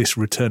Elvis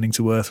returning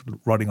to Earth,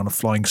 riding on a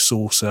flying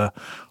saucer,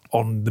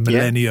 on the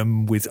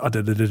millennium with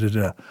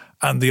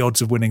and the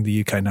odds of winning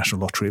the UK National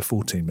Lottery are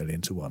 14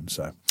 million to 1.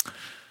 So,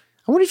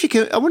 I wonder if you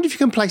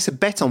can place a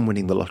bet on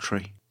winning the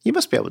lottery. You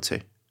must be able to.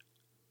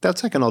 They'll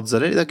take an odds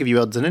on it. They'll give you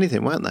odds on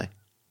anything, won't they?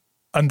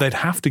 And they'd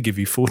have to give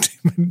you 40.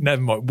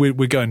 Never mind.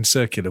 We're going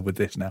circular with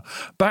this now.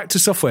 Back to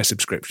software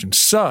subscriptions.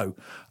 So,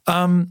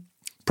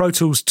 Pro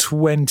Tools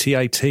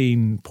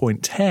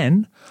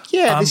 2018.10.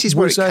 Yeah, this is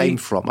where it came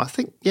from. I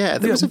think. Yeah,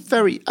 there was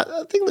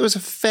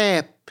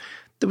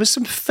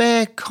some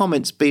fair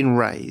comments being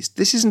raised.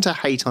 This isn't a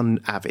hate on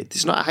Avid.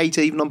 This is not a hate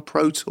even on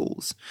Pro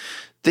Tools.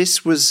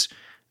 This was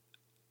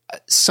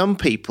some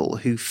people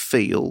who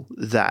feel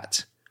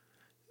that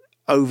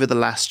over the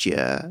last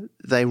year,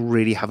 they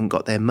really haven't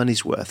got their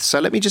money's worth. So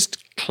let me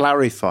just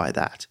clarify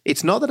that.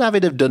 It's not that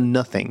Avid have done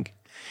nothing.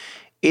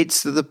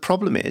 It's that the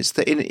problem is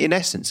that in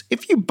essence,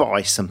 if you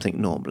buy something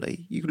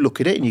normally, you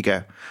look at it and you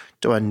go,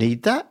 do I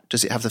need that?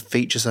 Does it have the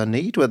features I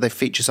need? Are they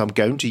features I'm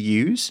going to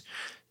use?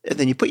 And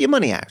then you put your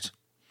money out.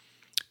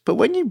 But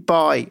when you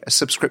buy a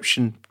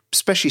subscription,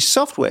 especially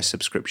software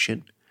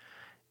subscription,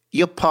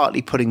 you're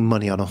partly putting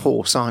money on a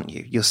horse, aren't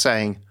you? You're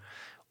saying,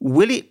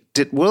 will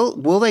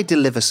they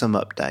deliver some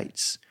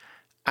updates?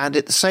 And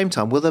at the same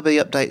time, will there be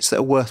updates that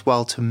are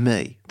worthwhile to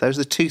me? Those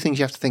are the 2 things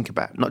you have to think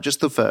about, not just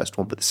the first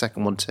one, but the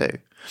second one too.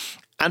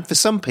 And for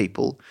some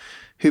people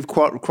who've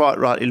quite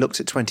rightly looked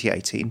at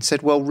 2018,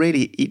 said, well,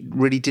 really, it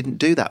really didn't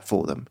do that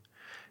for them.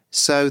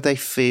 So they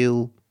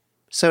feel,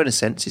 so in a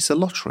sense, it's a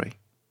lottery.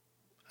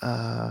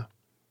 But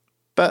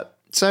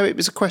so it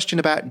was a question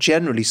about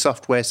generally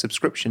software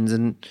subscriptions,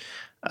 and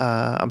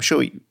I'm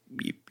sure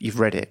you've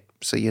read it,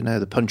 so you know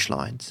the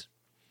punchlines.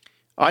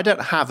 I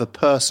don't have a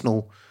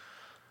personal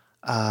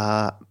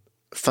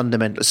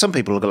fundamental. Some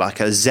people are like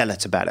a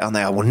zealot about it, and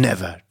I will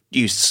never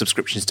use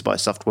subscriptions to buy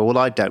software. Well,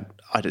 I don't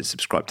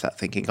subscribe to that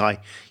thinking. I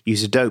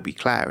use Adobe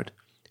Cloud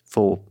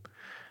for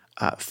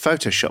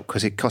Photoshop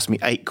because it costs me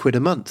 £8 a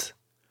month.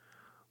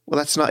 Well,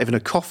 that's not even a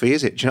coffee,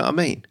 is it? Do you know what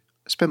I mean?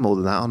 I spend more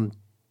than that on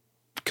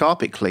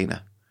carpet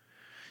cleaner.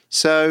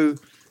 So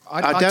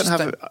I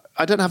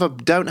don't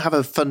have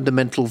a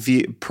fundamental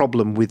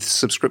problem with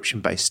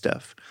subscription-based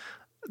stuff.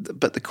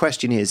 But the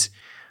question is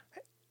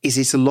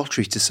it a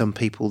lottery to some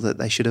people that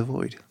they should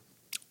avoid?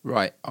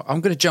 Right. I'm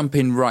going to jump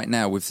in right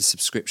now with the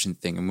subscription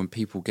thing. And when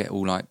people get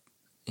all like,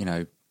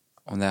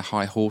 on their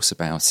high horse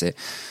about it,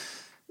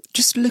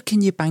 just look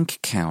in your bank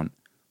account.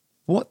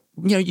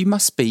 You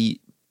must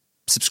be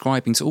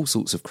subscribing to all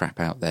sorts of crap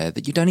out there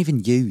that you don't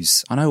even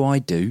use. I know I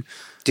do.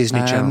 Disney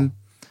Channel.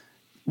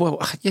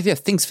 Well, yeah,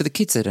 things for the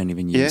kids they don't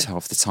even use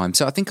half the time.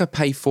 So I think I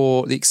pay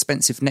for the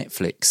expensive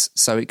Netflix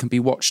so it can be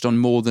watched on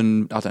more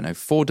than,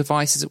 4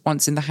 devices at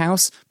once in the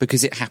house,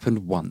 because it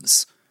happened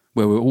once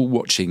where we were all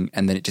watching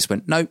and then it just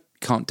went, nope,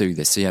 can't do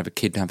this. So you have a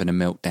kid having a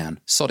meltdown.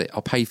 Sod it,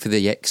 I'll pay for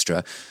the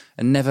extra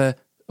and never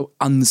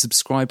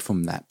unsubscribe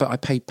from that. But I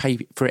pay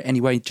for it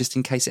anyway, just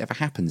in case it ever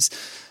happens.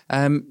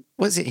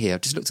 What is it here?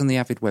 I've just looked on the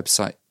Avid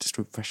website just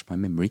to refresh my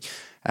memory.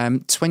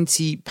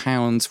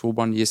 £20 for a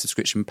 1 year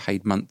subscription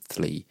paid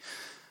monthly.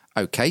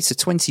 Okay, so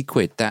 20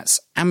 quid. That's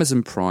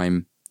Amazon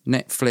Prime,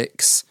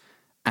 Netflix,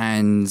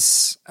 and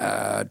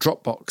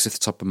Dropbox at the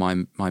top of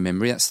my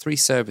memory. That's 3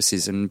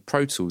 services, and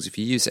Pro Tools, if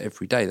you use it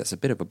every day, that's a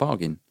bit of a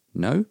bargain.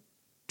 No?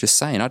 Just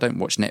saying, I don't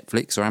watch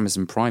Netflix or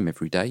Amazon Prime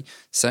every day.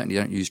 Certainly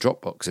don't use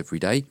Dropbox every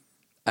day.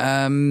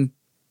 I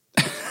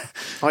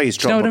use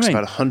Dropbox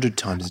about 100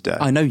 times a day.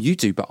 I know you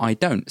do, but I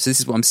don't. So this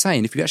is what I'm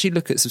saying. If you actually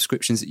look at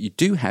subscriptions that you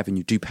do have and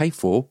you do pay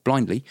for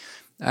blindly...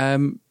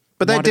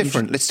 but they're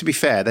different. Let's to be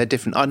fair, they're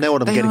different. I know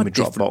what I'm getting with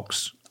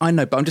Dropbox. I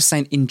know, but I'm just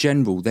saying in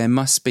general, there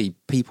must be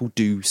people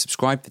do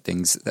subscribe to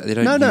things that they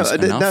don't use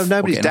enough. No,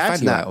 nobody's or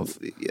doubting that. Out of.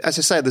 As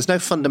I say, there's no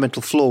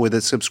fundamental flaw with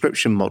a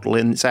subscription model,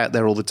 and it's out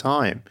there all the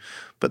time.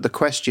 But the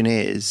question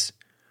is,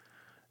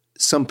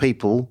 some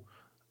people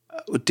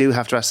do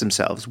have to ask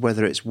themselves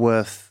whether it's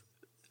worth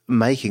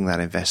making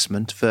that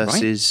investment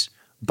versus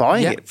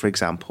buying it, for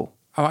example.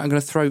 All right, I'm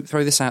going to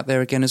throw this out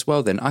there again as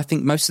well then. I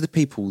think most of the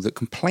people that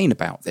complain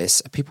about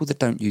this are people that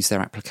don't use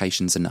their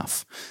applications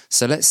enough.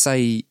 So let's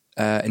say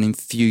an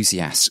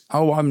enthusiast,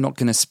 I'm not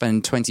going to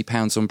spend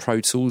 £20 on Pro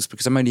Tools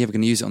because I'm only ever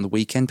going to use it on the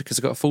weekend because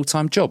I've got a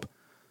full-time job.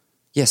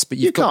 Yes, but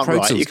you've got Pro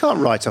Tools. You can't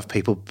write off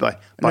people by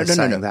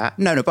saying that.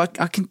 No, but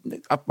I've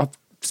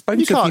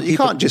spoken to a few people. You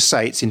can't just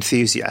say it's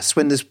enthusiasts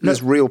when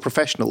there's real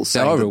professionals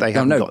saying that they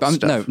haven't got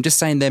stuff. No, I'm just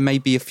saying there may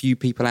be a few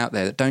people out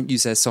there that don't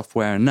use their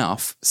software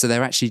enough, so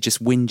they're actually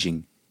just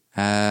whinging.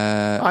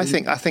 I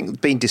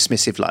think being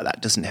dismissive like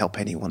that doesn't help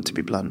anyone, to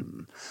be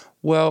blunt.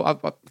 Well,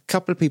 a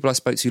couple of people I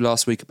spoke to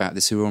last week about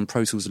this who were on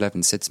Pro Tools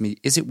 11 said to me,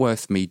 is it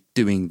worth me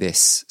doing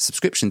this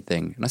subscription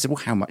thing? And I said,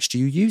 well, how much do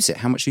you use it?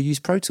 How much do you use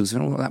Pro Tools?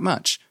 Not that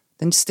much.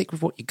 Then just stick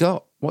with what you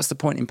got. What's the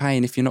point in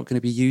paying if you're not going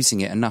to be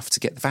using it enough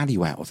to get the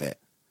value out of it?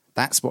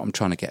 That's what I'm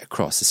trying to get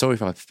across. So sorry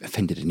if I've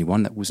offended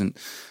anyone. That wasn't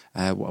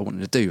what I wanted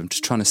to do. I'm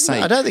just trying to say...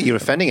 No, I don't think you're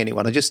offending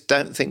anyone. I just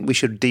don't think we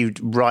should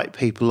write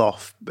people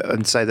off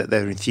and say that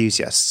they're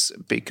enthusiasts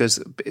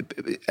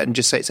and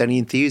just say it's only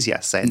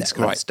enthusiasts saying this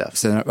kind of stuff.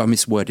 So I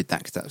misworded that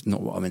because that's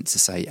not what I meant to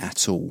say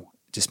at all.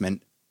 It just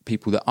meant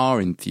people that are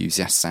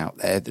enthusiasts out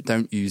there that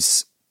don't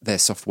use their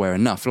software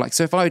enough. Like,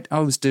 so if I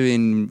was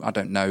doing, I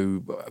don't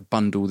know, a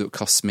bundle that would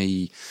cost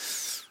me...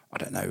 I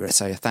don't know, let's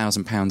say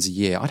 £1,000 a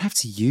year, I'd have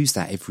to use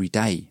that every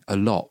day a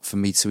lot for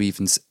me to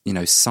even,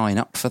 sign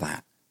up for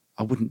that.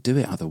 I wouldn't do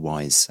it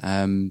otherwise.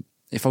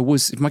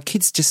 If my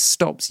kids just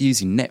stopped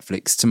using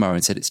Netflix tomorrow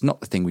and said it's not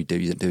the thing we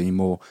don't do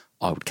anymore,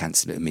 I would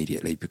cancel it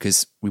immediately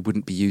because we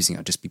wouldn't be using it.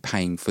 I'd just be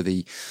paying for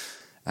the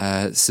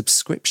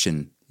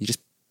subscription. You just,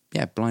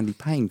 blindly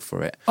paying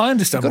for it. I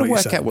understand what you're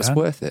saying. You've got to work out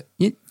what's worth it.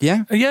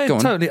 Yeah,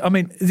 totally. I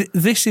mean,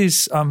 this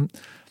is...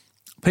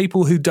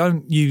 people who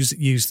don't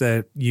use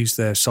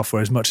their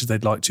software as much as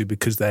they'd like to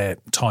because they're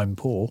time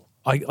poor.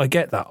 I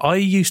get that. I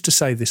used to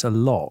say this a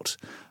lot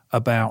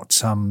about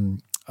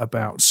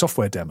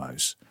software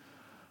demos,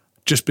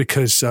 just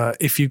because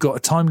if you've got a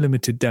time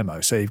limited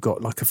demo, say you've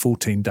got like a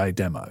 14-day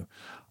demo,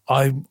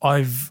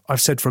 I've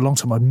said for a long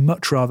time I'd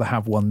much rather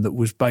have one that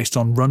was based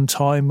on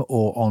runtime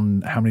or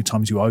on how many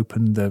times you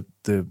open the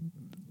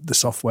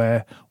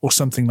software or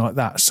something like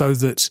that, so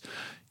that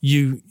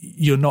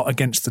you're not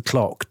against the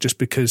clock just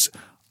because.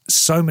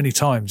 So many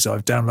times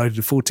I've downloaded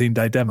a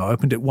 14-day demo,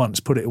 opened it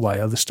once, put it away,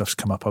 other stuff's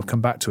come up, I've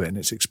come back to it and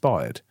it's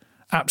expired.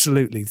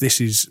 Absolutely,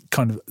 this is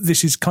kind of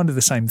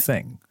the same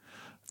thing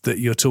that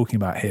you're talking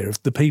about here.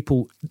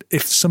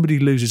 If somebody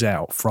loses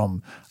out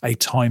from a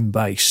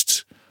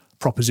time-based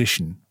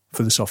proposition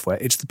for the software,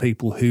 it's the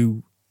people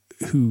who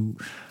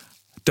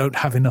don't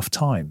have enough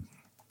time.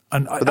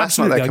 But that's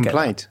not their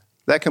complaint.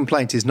 Their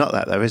complaint is not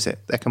that, though, is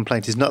it? Their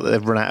complaint is not that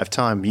they've run out of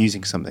time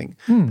using something.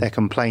 Their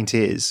complaint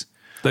is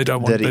They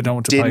don't want to pay.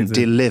 Didn't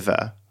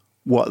deliver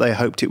what they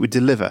hoped it would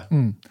deliver.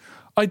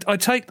 I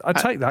take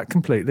that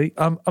completely.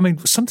 I mean,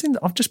 something that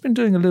I've just been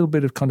doing a little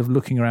bit of kind of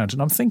looking around,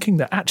 and I'm thinking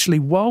that actually,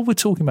 while we're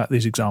talking about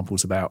these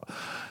examples about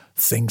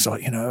things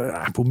like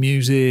Apple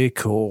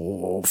Music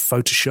or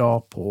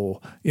Photoshop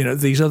or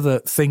these other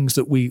things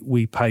that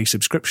we pay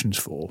subscriptions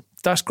for,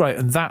 that's great,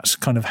 and that's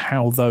kind of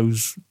how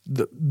that's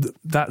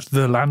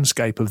the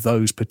landscape of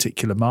those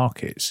particular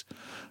markets.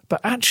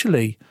 But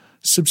actually,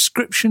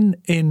 subscription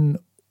in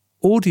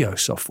audio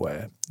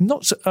software,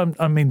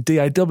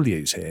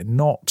 DAWs here,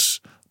 not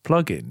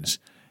plugins,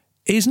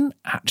 isn't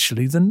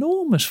actually the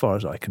norm as far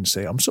as I can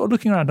see. I'm sort of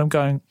looking around, I'm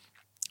going,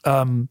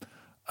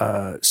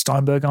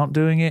 Steinberg aren't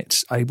doing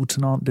it,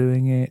 Ableton aren't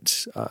doing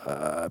it,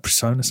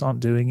 Presonus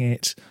aren't doing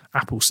it,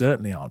 Apple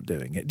certainly aren't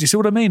doing it. Do you see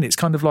what I mean? It's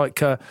kind of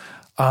like,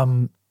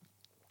 and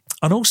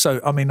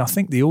also, I mean, I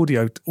think the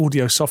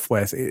audio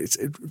software,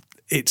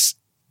 it's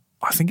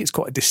I think it's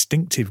quite a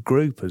distinctive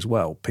group as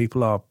well.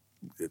 People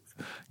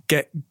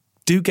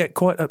do get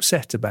quite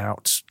upset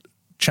about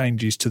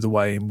changes to the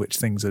way in which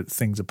things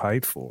are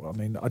paid for. I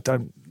mean,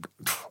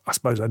 I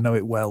suppose I know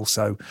it well,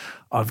 so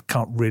I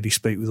can't really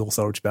speak with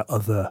authority about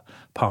other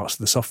parts of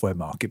the software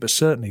market, but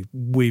certainly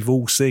we've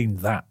all seen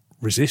that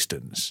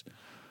resistance.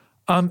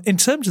 In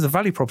terms of the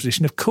value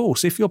proposition, of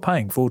course, if you're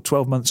paying for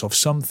 12 months of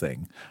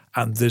something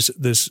and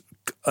there's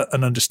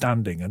an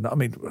understanding, and I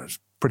mean, it's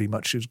pretty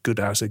much as good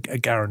as a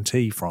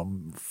guarantee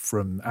from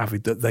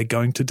Avid that they're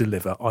going to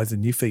deliver either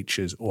new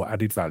features or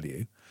added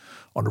value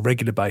on a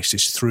regular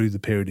basis through the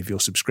period of your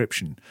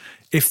subscription.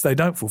 If they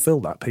don't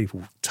fulfill that,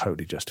 people are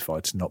totally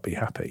justified to not be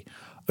happy.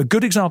 A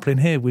good example in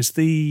here was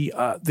the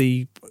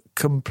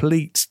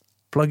complete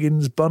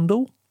plugins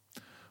bundle,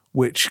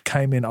 which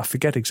came in, I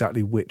forget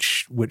exactly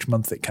which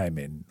month it came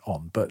in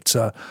on, but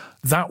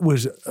that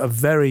was a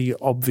very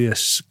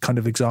obvious kind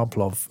of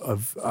example of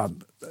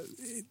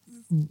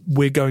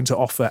we're going to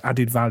offer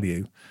added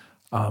value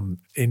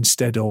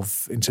instead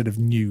of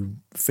new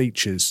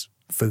features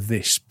for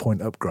this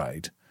point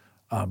upgrade.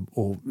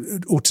 Or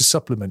to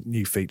supplement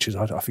new features.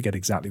 I forget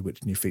exactly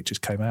which new features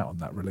came out on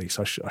that release.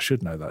 I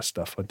should know that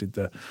stuff. I did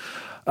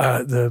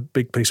the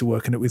big piece of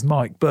work in it with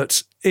Mike.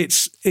 But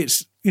it's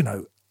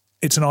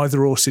an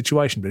either or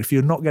situation. But if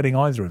you're not getting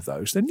either of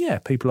those, then yeah,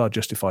 people are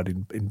justified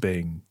in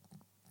being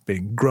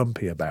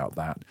grumpy about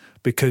that,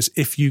 because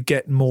if you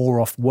get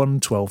more off one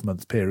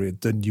 12-month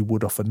period than you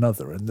would off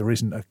another, and there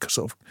isn't a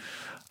sort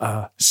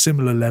of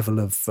similar level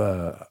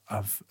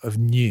of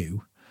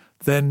new,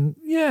 then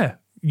yeah,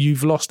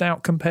 you've lost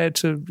out compared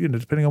to,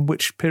 depending on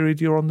which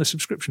period you're on the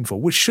subscription for,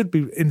 which should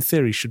be, in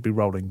theory, should be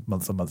rolling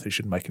month on month. It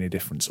shouldn't make any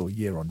difference, or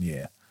year on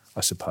year,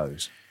 I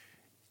suppose.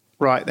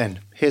 Right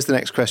then, here's the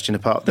next question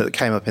that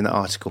came up in the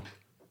article.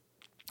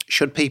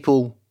 Should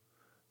people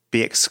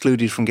be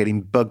excluded from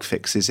getting bug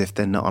fixes if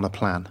they're not on a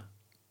plan?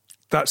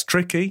 That's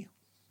tricky.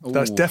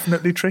 That's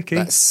definitely tricky.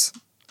 Let's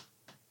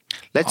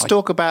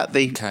talk about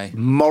the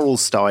moral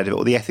side of it,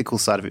 or the ethical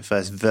side of it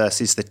first,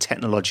 versus the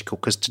technological,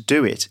 because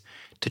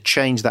to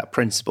change that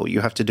principle, you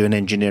have to do an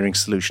engineering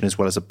solution as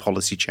well as a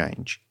policy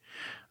change.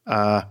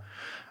 And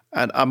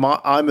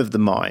I'm of the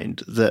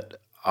mind that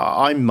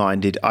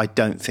I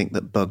don't think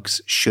that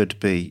bugs should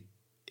be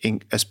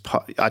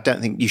I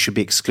don't think you should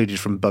be excluded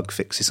from bug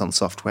fixes on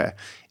software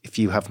if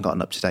you haven't got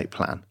an up-to-date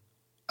plan.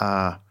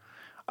 I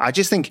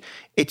just think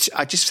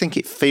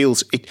it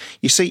feels it.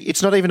 You see,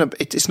 it's not even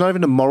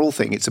a moral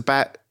thing. It's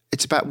about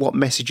what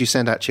message you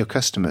send out to your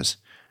customers,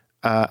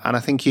 and I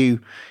think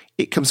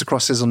it comes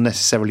across as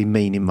unnecessarily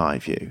mean in my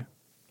view.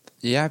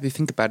 Yeah, if you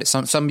think about it,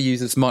 some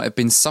users might have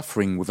been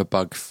suffering with a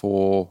bug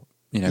for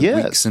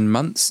weeks and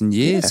months and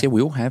years. Yeah,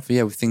 we all have.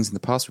 Yeah, with things in the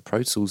past with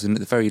Pro Tools, and at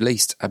the very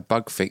least, a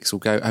bug fix will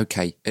go,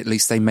 okay, at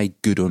least they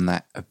made good on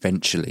that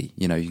eventually.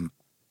 You can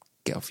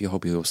get off your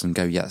hobby horse and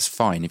go, yeah, that's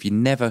fine. If you're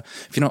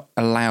not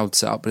allowed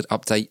to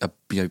update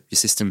your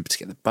system to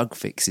get the bug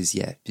fixes,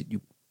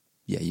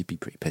 you'd be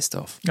pretty pissed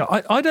off. No,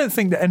 I don't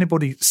think that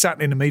anybody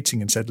sat in a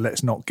meeting and said,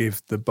 let's not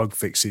give the bug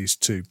fixes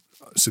to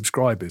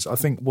subscribers. I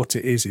think what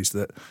it is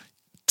that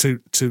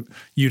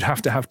you'd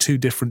have to have two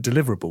different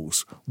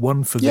deliverables.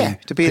 One for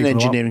to be an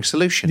engineering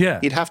solution. Yeah.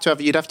 You'd have to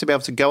be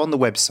able to go on the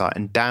website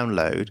and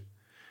download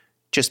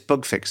just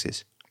bug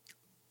fixes.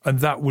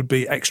 And that would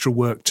be extra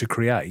work to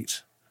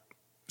create.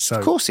 So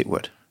of course it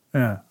would.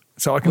 Yeah.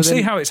 So I can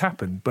see how it's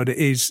happened, but it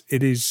is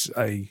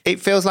it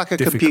feels like a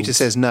computer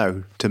says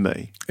no to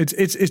me.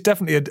 It's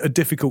definitely a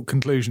difficult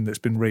conclusion that's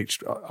been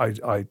reached,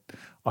 I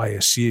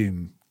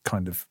assume,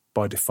 kind of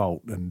by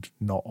default and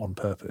not on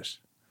purpose.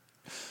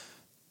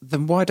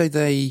 Then why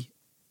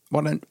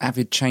don't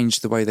Avid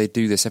change the way they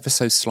do this ever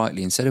so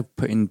slightly? Instead of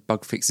putting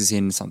bug fixes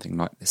in something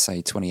like, let's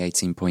say,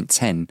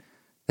 2018.10,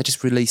 they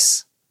just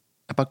release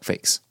a bug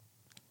fix.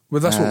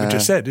 Well, that's what we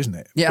just said, isn't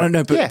it? Yeah, I don't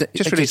know, but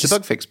just release the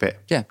bug fix bit.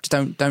 Yeah, just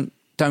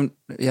don't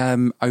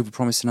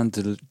overpromise and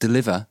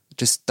under-deliver.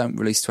 Just don't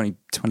release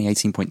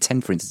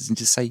 2018.10, for instance, and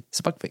just say it's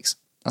a bug fix.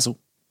 That's all.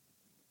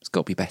 It's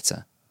got to be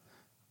better.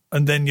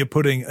 And then you're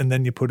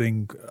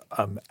putting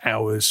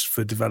hours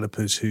for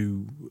developers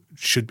who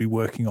should be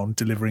working on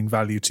delivering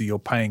value to your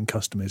paying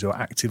customers who are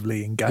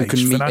actively engaged who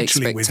can meet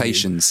financially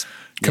expectations.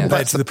 With you,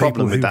 compared That's to the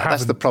problem with that. Haven't.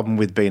 That's the problem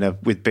with being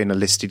a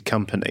listed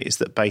company, is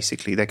that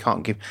basically they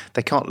can't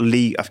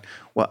leave.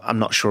 Well, I'm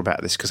not sure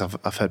about this because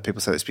I've heard people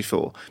say this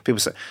before. People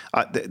say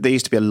there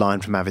used to be a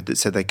line from Avid that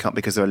said they can't,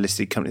 because they're a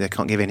listed company, they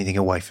can't give anything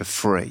away for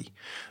free.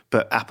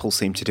 But Apple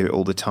seem to do it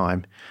all the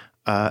time.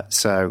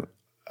 So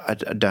I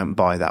don't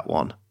buy that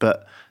one.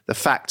 But the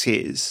fact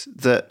is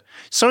that,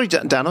 sorry,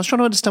 Dan, I was trying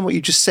to understand what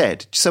you just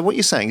said. So what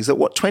you're saying is that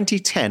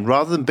 2010,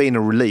 rather than being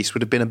a release,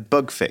 would have been a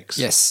bug fix?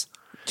 Yes.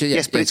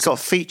 Yes, but it's got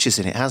features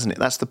in it, hasn't it?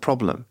 That's the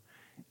problem.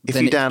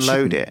 If you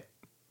download it.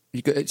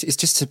 It's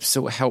just to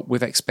sort of help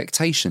with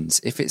expectations.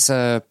 If it's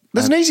there's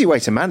an easy way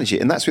to manage it,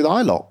 and that's with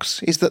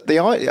iLocks. Is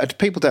that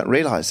people don't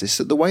realise this,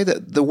 that the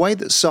way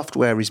that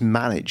software is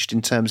managed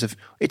in terms of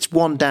it's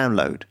one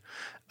download,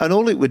 and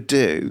all it would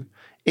do,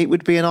 it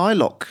would be an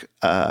iLock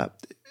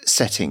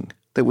setting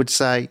that would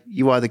say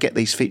you either get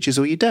these features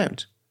or you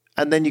don't.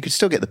 And then you could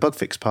still get the bug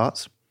fix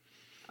parts.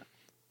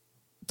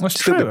 That's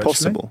still true, be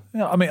possible.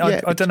 Yeah, I mean,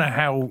 I don't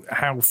know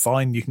how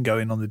fine you can go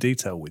in on the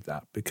detail with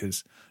that,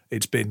 because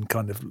it's been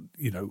kind of,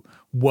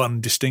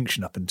 one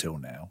distinction up until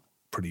now,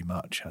 pretty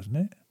much, hasn't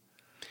it?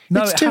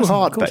 No, it's too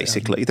hard,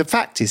 basically. The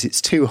fact is,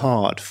 it's too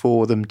hard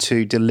for them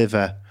to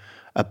deliver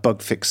a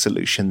bug fix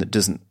solution that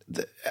doesn't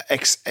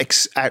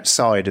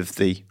outside of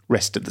the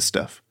rest of the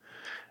stuff.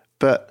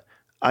 But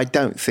I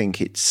don't think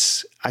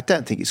it's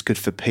good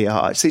for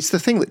PR. It's the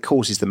thing that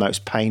causes the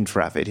most pain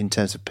for Avid in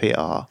terms of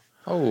PR.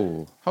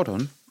 Oh, hold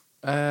on.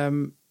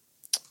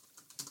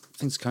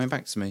 Things coming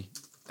back to me.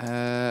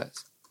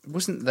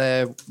 Wasn't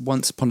there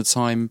once upon a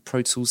time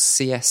Pro Tools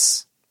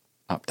CS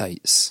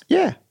updates?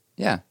 Yeah.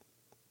 Yeah.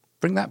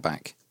 Bring that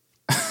back.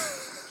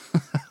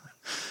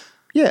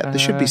 Yeah, there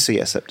should be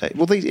CS update.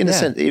 Well, these, in a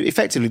sense,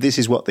 effectively, this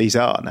is what these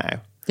are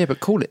now. Yeah, but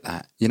call it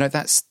that.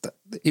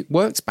 It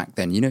worked back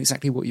then. You know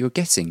exactly what you were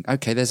getting.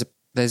 Okay, there's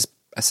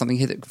something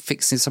here that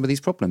fixes some of these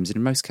problems. And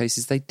in most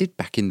cases, they did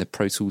back in the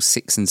Pro Tools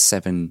 6 and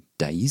 7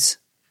 days.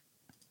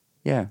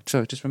 Yeah,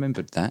 so I just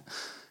remembered that.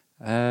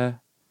 And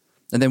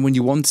then when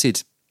you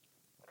wanted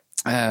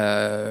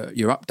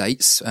your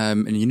updates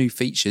and your new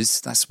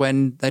features, that's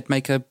when they'd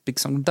make a big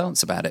song and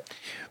dance about it.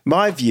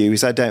 My view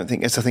is, I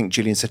think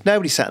Julian said,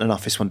 nobody sat in an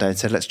office one day and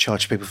said, let's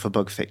charge people for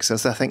bug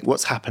fixes. I think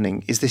what's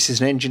happening is this is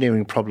an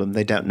engineering problem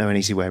they don't know an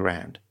easy way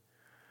around.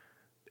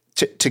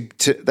 They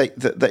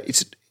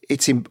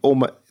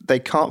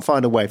can't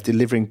find a way of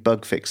delivering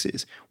bug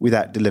fixes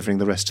without delivering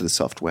the rest of the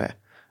software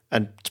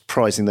and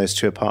prizing those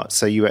two apart.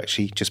 So you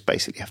actually just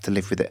basically have to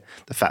live with it.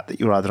 The fact that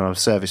you're either on a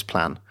service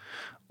plan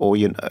or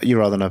you're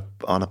either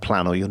on a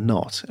plan or you're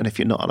not. And if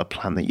you're not on a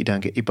plan, then you don't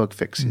get your bug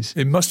fixes.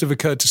 It must have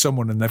occurred to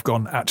someone and they've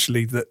gone,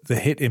 actually, the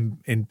hit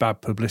in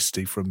bad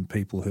publicity from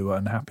people who are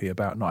unhappy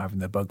about not having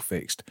their bug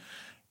fixed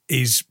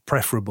is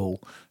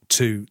preferable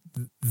to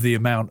the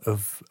amount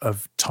of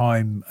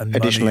time and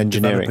additional money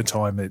engineering and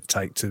developer time it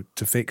takes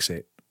to fix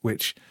it,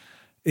 which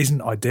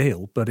isn't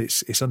ideal, but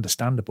it's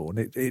understandable.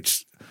 And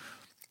it's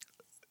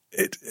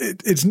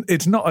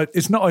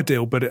not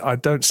ideal, but I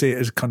don't see it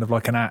as kind of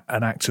like an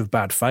act of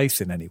bad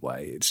faith in any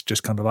way. It's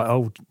just kind of like,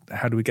 oh,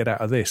 how do we get out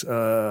of this?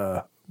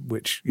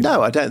 Which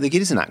no, I don't think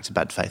it is an act of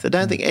bad faith. I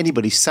don't think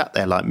anybody sat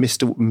there like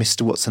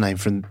Mr. What's the name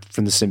from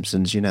The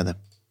Simpsons? You know, the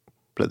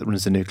bloke that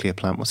runs the nuclear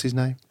plant. What's his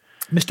name?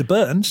 Mr.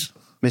 Burns.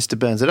 Mr.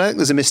 Burns. I don't think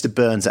there's a Mr.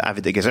 Burns at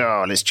Avid that goes,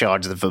 oh, let's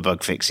charge them for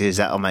bug fixes.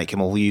 That'll make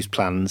them all use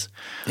plans.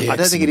 Yeah, I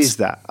don't think it is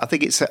that. I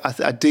think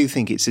I do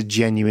think it's a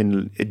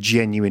genuine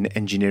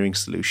engineering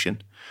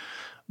solution.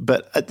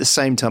 But at the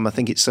same time, I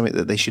think it's something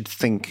that they should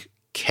think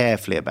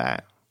carefully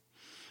about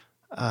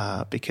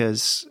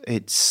because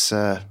it's.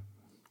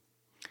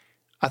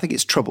 I think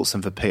it's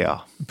troublesome for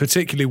PR,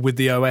 particularly with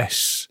the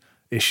OS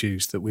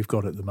issues that we've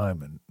got at the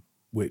moment,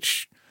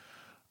 which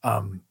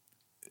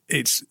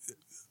it's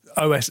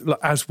OS,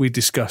 as we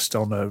discussed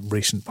on a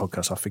recent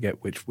podcast. I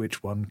forget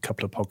which one, a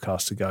couple of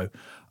podcasts ago.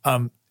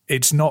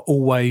 It's not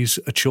always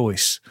a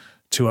choice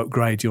to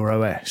upgrade your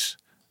OS,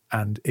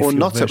 and or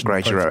not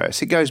upgrade your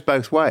OS. It goes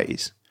both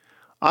ways.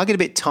 I get a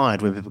bit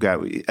tired when people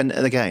go, and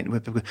again,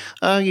 when people go,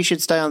 oh, you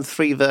should stay on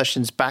 3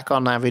 versions back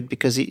on Avid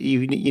because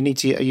you need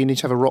to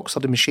have a rock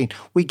solid machine.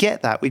 We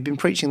get that. We've been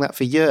preaching that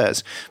for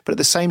years. But at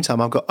the same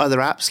time, I've got other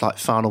apps like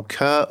Final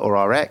Cut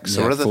or RX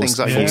or other things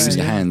like this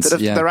that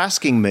they're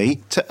asking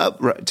me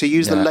to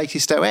use the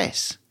latest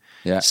OS.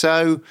 Yeah.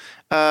 So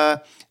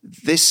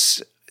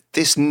this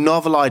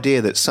novel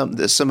idea that some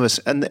of us,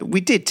 and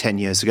we did 10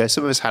 years ago,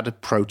 some of us had a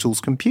Pro Tools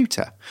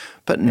computer,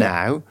 but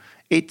now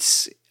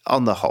it's,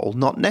 on the whole,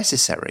 not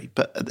necessary.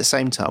 But at the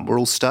same time, we're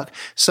all stuck.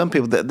 Some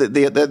people,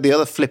 the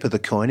other flip of the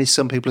coin is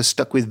some people are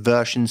stuck with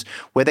versions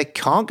where they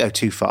can't go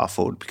too far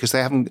forward because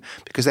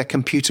their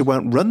computer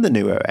won't run the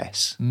new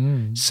OS.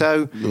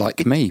 So,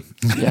 like me,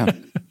 yeah,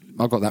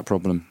 I've got that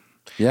problem.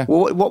 Yeah.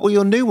 Well, what will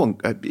your new one?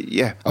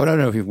 Yeah. Oh,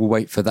 no, we'll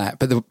wait for that.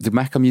 But the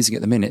Mac I'm using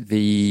at the minute,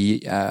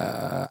 the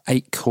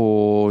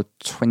 8-core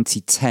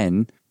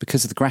 2010,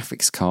 because of the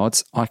graphics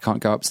cards, I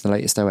can't go up to the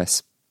latest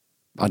OS.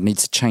 I'd need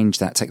to change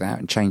that, take that out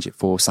and change it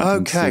for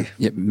something. Okay.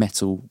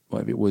 Metal,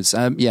 whatever it was.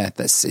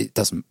 It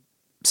doesn't.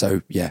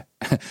 So, yeah,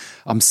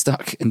 I'm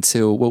stuck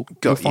until, we'll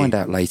find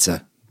out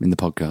later in the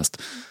podcast.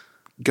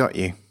 Got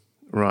you.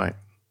 Right.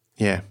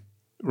 Yeah.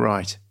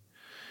 Right.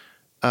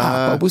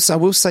 I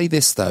will say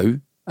this, though.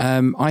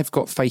 I've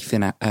got faith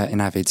in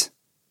Avid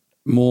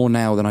more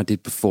now than I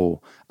did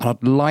before. And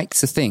I'd like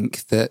to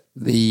think that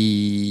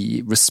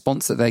the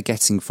response that they're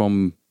getting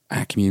from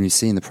our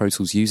community and the Pro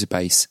Tools user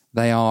base,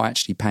 they are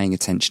actually paying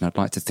attention. I'd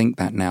like to think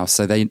that now,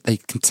 so they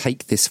can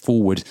take this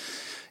forward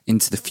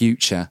into the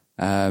future.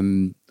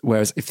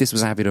 Whereas if this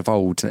was Avid of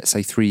old, let's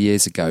say 3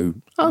 years ago,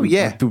 I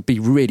would be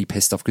really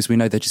pissed off because we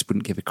know they just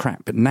wouldn't give a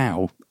crap. But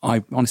now,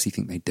 I honestly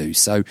think they do.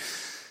 So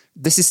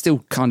this is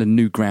still kind of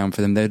new ground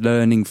for them. They're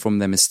learning from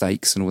their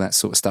mistakes and all that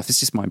sort of stuff. It's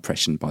just my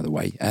impression, by the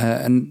way.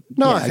 I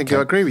think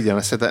I agree with you. And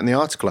I said that in the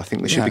article. I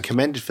think they should be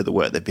commended for the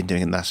work they've been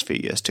doing in the last few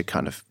years to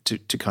kind of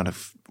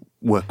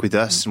work with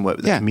us and work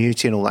with the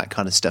community and all that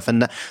kind of stuff.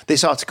 And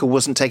this article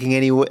wasn't taking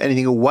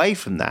anything away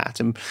from that.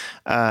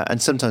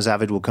 And sometimes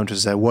Avid will come to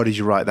us and say, "Why did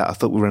you write that? I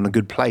thought we were in a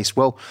good place."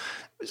 Well,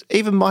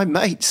 even my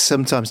mates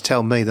sometimes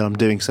tell me that I'm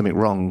doing something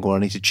wrong or I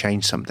need to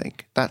change something.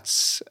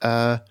 That's,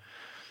 do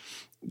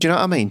you know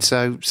what I mean?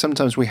 So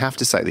sometimes we have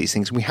to say these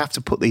things. We have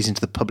to put these into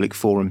the public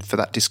forum for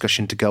that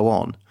discussion to go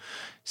on.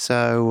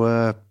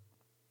 So,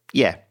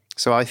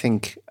 So I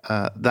think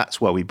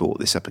that's why we brought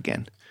this up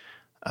again.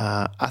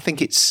 I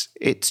think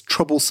it's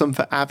troublesome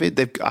for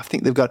Avid. I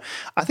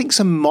think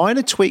some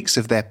minor tweaks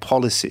of their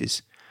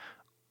policies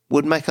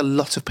would make a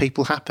lot of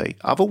people happy.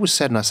 I've always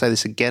said, and I say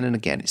this again and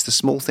again, it's the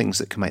small things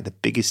that can make the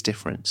biggest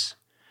difference.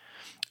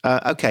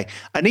 Okay,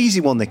 an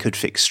easy one they could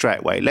fix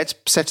straight away. Let's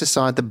set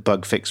aside the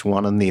bug fix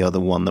one and the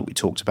other one that we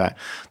talked about.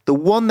 The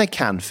one they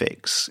can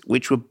fix,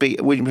 which would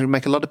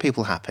make a lot of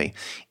people happy,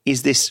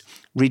 is this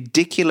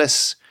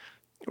ridiculous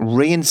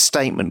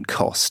reinstatement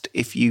cost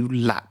if you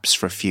lapse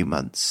for a few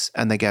months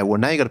and they go, well,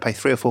 now you've got to pay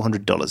 $300 or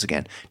 $400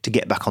 again to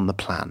get back on the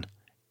plan.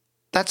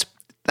 That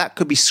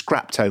could be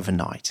scrapped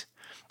overnight,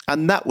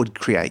 and that would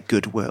create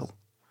goodwill.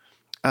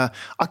 I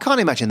can't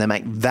imagine they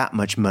make that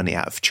much money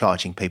out of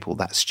charging people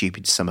that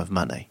stupid sum of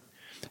money.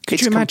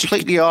 It's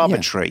completely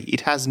arbitrary. Yeah.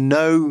 It has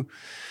no...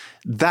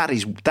 That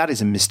is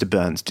a Mr.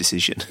 Burns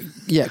decision.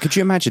 Yeah, could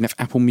you imagine if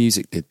Apple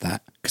Music did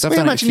that? Because I've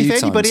done it a few times. Imagine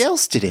if anybody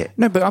else did it.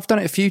 No, but I've done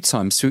it a few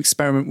times to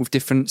experiment with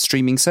different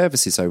streaming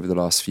services over the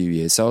last few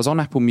years. So I was on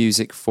Apple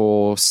Music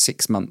for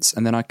 6 months,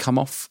 and then I come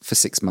off for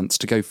 6 months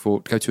to go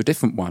to a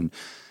different one.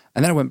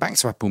 And then I went back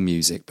to Apple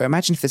Music. But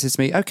imagine if they said to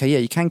me, okay, yeah,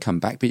 you can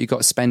come back, but you've got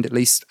to spend at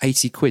least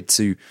 £80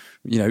 to,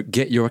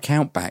 get your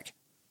account back.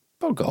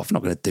 Oh God, I'm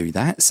not going to do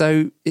that.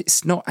 So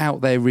it's not out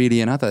there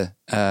really in other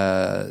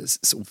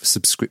sort of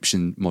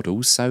subscription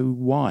models. So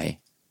why?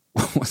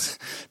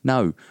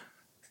 No,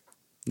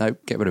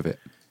 get rid of it.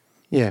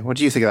 Yeah, what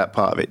do you think of that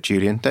part of it,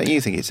 Julian? Don't you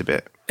think it's a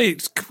bit...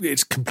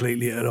 It's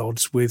completely at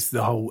odds with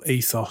the whole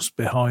ethos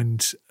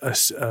behind a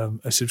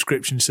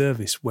subscription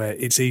service where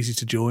it's easy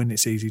to join,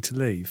 it's easy to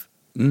leave.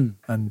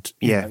 And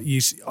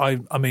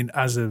I mean,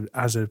 as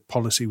a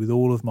policy with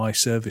all of my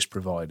service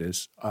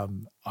providers,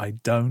 I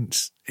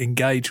don't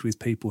engage with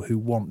people who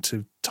want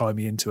to tie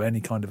me into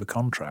any kind of a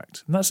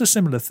contract, and that's a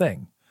similar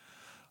thing.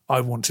 I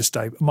want to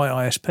stay. My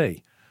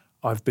ISP,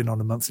 I've been on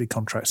a monthly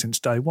contract since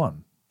day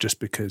one, just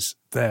because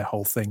their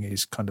whole thing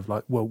is kind of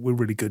like, well, we're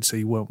really good, so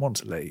you won't want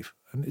to leave,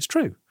 and it's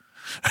true.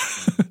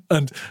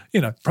 And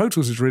Pro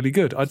Tools is really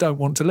good. I don't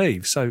want to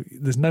leave, so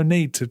there's no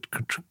need to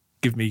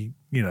give me,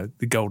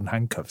 the golden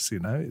handcuffs,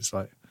 It's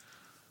like...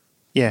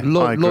 Yeah,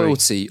 I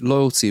agree.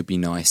 Loyalty would be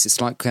nice.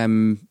 It's like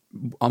I'm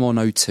on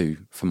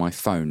O2 for my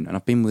phone, and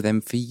I've been with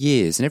them for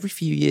years, and every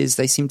few years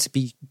they seem to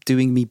be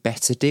doing me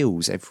better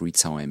deals every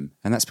time,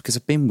 and that's because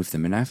I've been with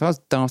them. And if I was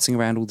darting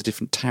around all the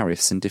different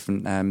tariffs and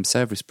different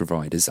service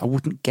providers, I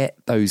wouldn't get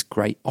those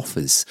great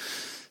offers.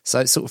 So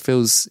it sort of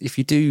feels, if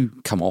you do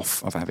come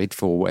off of Avid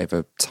for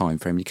whatever time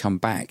frame you come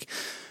back,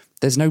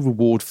 there's no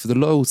reward for the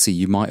loyalty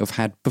you might have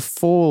had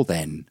before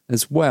then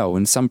as well.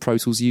 And some Pro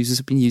Tools users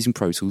have been using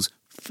Pro Tools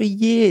for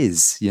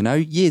years,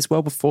 years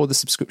well before the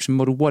subscription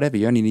model, whatever.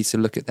 You only need to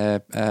look at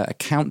their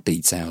account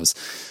details.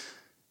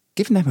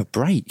 Giving them a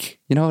break,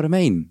 you know what I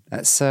mean?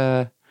 That's,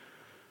 yeah.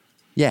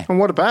 And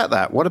what about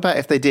that? What about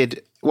if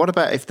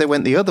they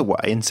went the other way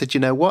and said, you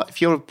know what, if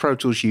you're a Pro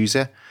Tools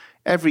user,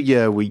 every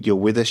year you're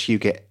with us, you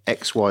get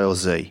X, Y, or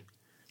Z.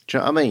 Do you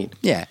know what I mean?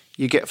 Yeah.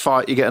 You get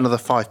another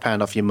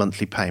 £5 off your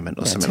monthly payment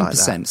or something like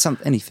that.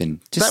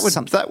 Anything. Just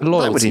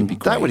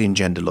that would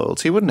engender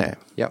loyalty, wouldn't it?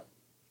 Yep.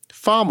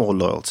 Far more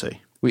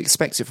loyalty. We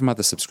expect it from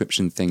other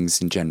subscription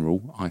things in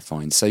general, I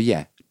find. So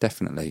yeah,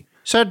 definitely.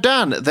 So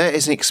Dan, there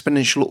is an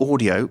Exponential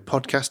Audio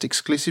podcast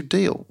exclusive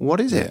deal.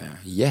 What is it?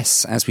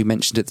 Yes, as we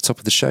mentioned at the top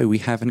of the show, we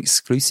have an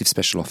exclusive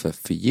special offer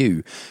for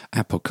you,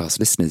 our podcast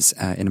listeners.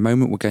 In a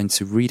moment, we're going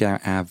to read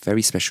out our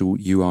very special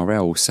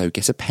URL. So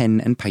get a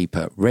pen and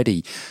paper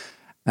ready.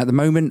 At the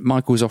moment,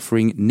 Michael's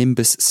offering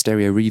Nimbus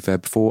Stereo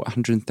Reverb for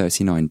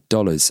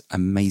 $139.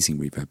 Amazing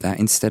reverb, that,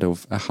 instead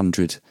of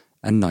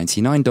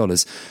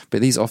 $199.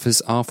 But these offers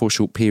are for a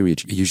short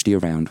period, usually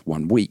around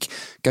 1 week.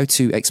 Go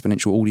to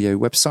Exponential Audio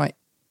website,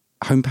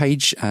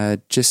 homepage,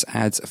 just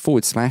add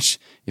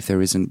 / if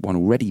there isn't one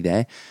already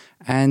there,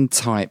 and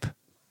type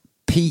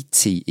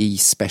PTE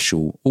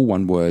Special, all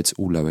one word,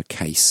 all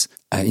lowercase,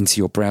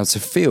 into your browser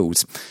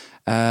field.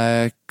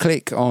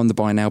 Click on the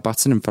Buy Now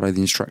button and follow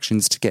the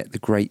instructions to get the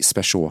great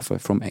special offer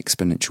from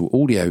Exponential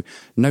Audio.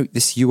 Note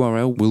this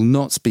URL will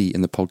not be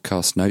in the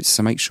podcast notes,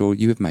 so make sure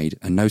you have made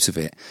a note of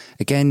it.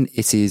 Again,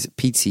 it is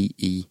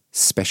PTE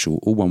Special,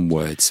 all one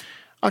word.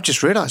 I've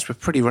just realised we're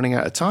pretty running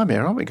out of time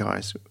here, aren't we,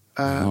 guys?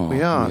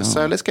 We are.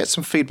 So let's get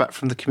some feedback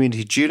from the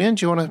community. Julian,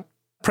 do you want to...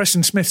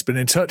 Preston Smith's been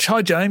in touch.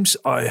 Hi, James.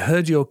 I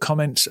heard your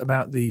comments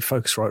about the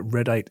Focusrite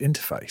Red 8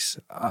 interface.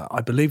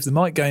 I believe the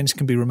mic gains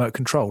can be remote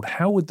controlled.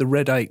 How would the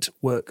Red 8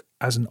 work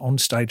as an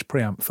on-stage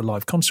preamp for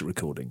live concert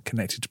recording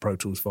connected to Pro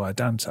Tools via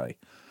Dante?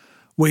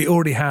 We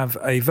already have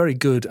a very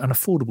good and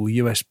affordable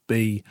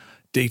USB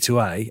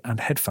D2A and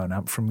headphone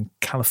amp from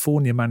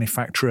California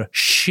manufacturer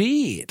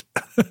Schiit,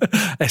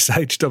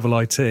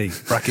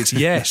 SHIIT, brackets,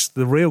 yes,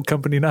 the real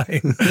company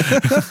name,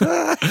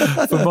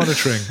 for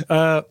monitoring.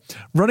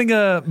 Running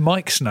a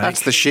mic snake.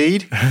 That's the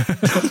Sheed.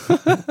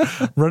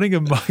 Running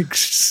a mic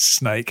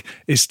snake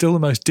is still the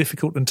most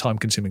difficult and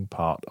time-consuming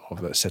part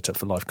of a setup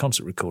for live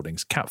concert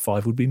recordings. Cat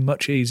 5 would be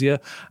much easier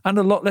and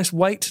a lot less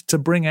weight to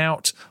bring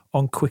out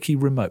on quickie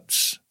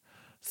remotes.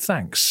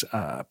 Thanks,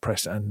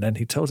 Press. And then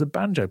he tells a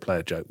banjo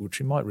player joke, which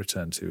he might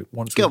return to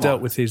once we've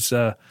dealt with his.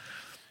 And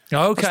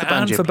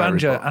for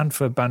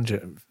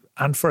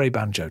a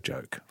banjo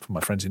joke from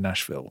my friends in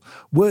Nashville.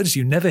 Words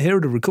you never hear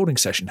at a recording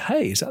session.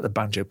 Hey, is that the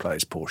banjo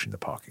player's Porsche in the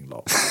parking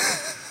lot?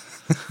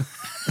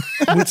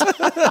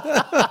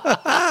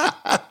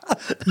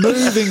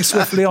 Moving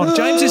swiftly on.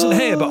 James isn't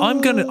here, but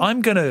I'm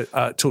gonna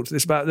talk to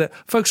this about the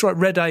Focusrite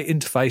Red 8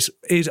 interface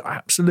is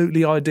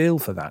absolutely ideal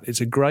for that. It's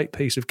a great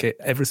piece of kit.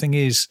 Everything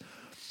is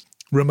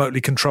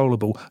remotely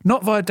controllable,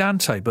 not via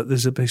Dante, but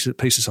there's a piece of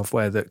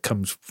software that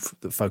comes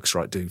that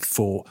Focusrite do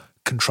for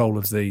control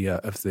of the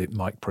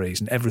mic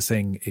pre's, and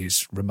everything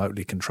is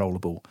remotely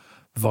controllable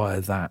via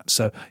that.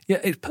 So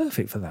yeah, it's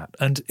perfect for that.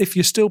 And if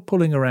you're still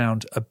pulling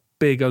around a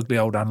big ugly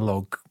old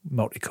analog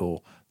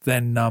multi-core,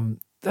 then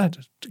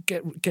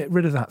get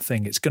rid of that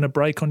thing. It's going to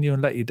break on you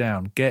and let you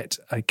down. Get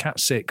a Cat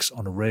 6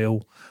 on a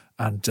reel.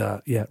 And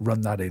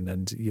run that in,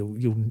 and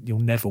you'll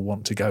never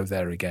want to go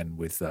there again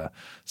with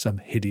some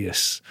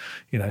hideous,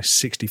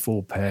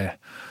 64 pair,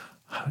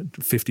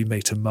 50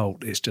 meter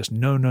mult. It's just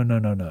no.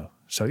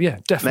 So yeah,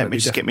 definitely. Let me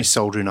just get my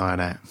soldering iron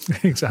out.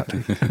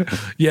 Exactly.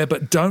 Yeah,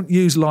 but don't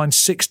use lines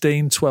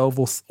 16,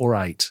 12, or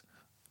 8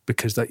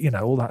 because that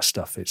all that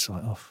stuff. It's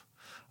like off,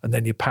 and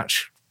then your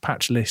patch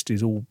list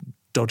is all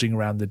dodging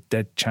around the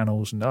dead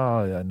channels. And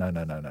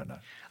no.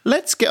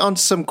 Let's get on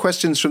to some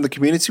questions from the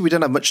community. We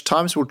don't have much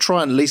time, so we'll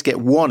try and at least get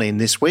one in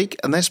this week.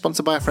 And they're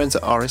sponsored by our friends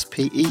at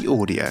RSPE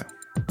Audio.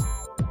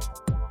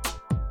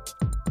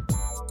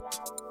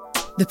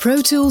 The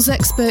Pro Tools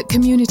Expert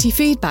community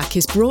feedback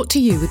is brought to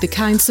you with the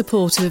kind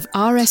support of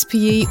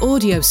RSPE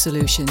Audio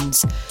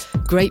Solutions.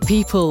 Great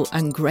people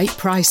and great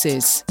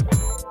prices.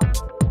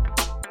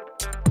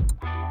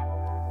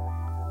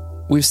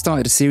 We've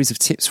started a series of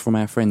tips from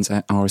our friends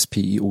at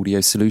RSPE Audio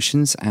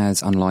Solutions,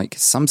 as unlike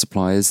some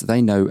suppliers,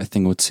 they know a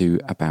thing or two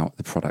about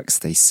the products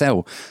they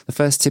sell. The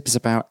first tip is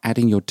about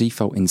adding your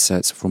default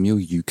inserts from your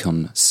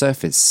Yukon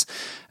Surface.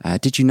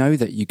 Did you know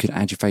that you could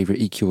add your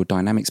favourite EQ or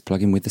Dynamics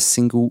plugin with a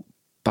single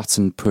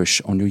button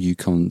push on your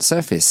Yukon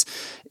Surface?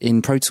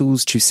 In Pro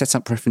Tools, choose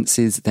Setup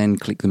Preferences, then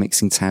click the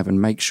Mixing tab and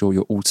make sure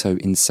your Auto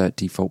Insert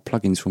Default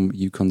plugins from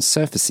Yukon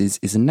Surfaces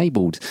is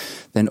enabled.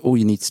 Then all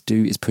you need to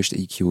do is push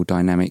the EQ or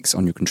Dynamics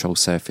on your control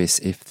surface.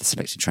 If the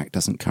selected track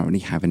doesn't currently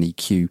have an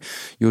EQ,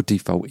 your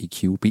default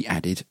EQ will be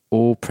added,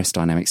 or press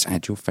Dynamics to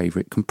add your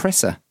favourite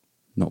compressor.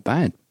 Not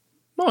bad.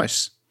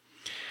 Nice.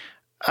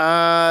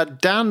 Dan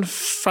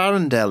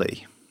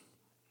Farandelli.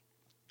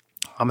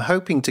 I'm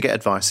hoping to get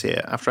advice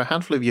here. After a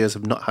handful of years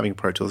of not having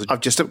Pro Tools, I've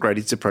just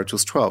upgraded to Pro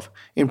Tools 12.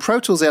 In Pro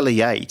Tools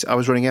LE8, I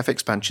was running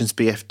FXpansion's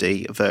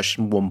BFD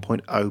version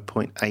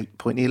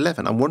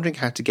 1.0.8.11. I'm wondering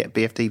how to get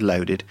BFD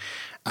loaded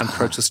and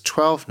Pro Tools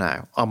 12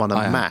 now. I'm on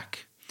a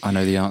Mac. I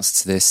know the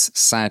answer to this.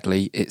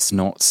 Sadly, it's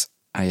not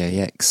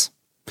AAX.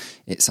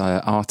 It's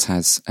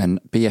RTAS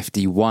and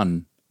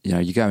BFD1.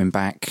 You're going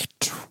back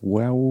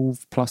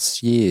 12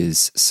 plus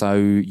years. So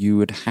you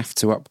would have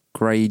to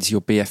upgrade your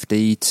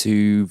BFD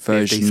to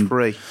version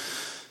 3.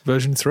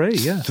 Version 3,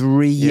 yeah.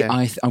 3,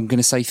 Yeah. I'm going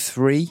to say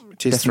 3.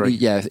 It is Definitely,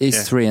 3. Yeah, it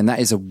is 3, and that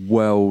is a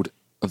world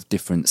of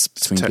difference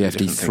between totally BFD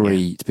different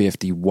 3 to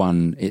BFD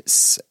 1.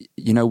 It's,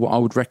 what I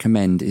would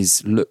recommend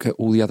is look at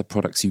all the other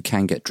products you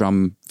can get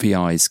drum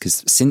VIs,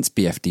 because since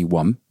BFD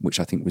 1, which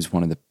I think was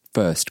one of the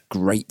first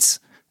great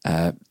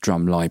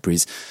drum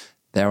libraries,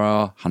 there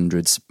are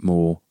hundreds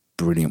more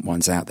brilliant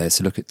ones out there.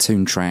 So look at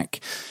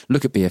Toontrack,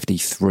 look at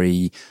BFD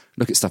 3,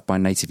 look at stuff by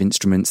Native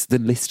Instruments. The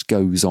list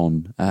goes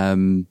on.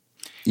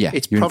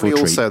 It's probably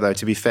also, though,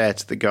 to be fair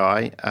to the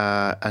guy,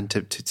 and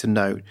to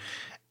note,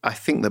 I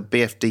think that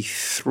BFD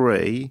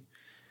 3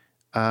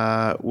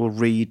 will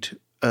read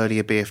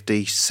earlier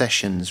BFD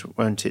sessions,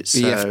 won't it? So,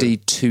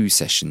 BFD 2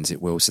 sessions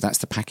it will. So that's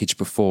the package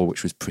before,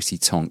 which was Pretty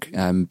Tonk.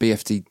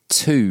 BFD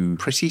 2...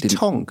 Pretty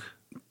Tonk?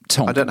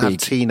 Tonk, I don't big. have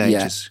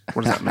teenagers. Yeah.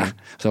 What does that mean?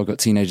 So I've got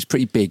teenagers,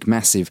 pretty big,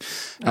 massive.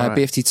 Right.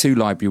 BFD 2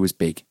 library was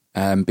big.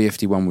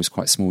 BFD 1 was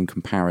quite small in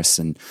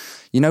comparison.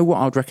 You know what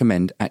I'd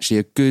recommend? Actually,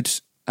 a good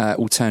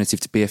alternative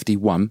to BFD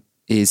 1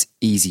 is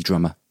Easy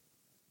Drummer.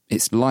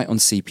 It's light on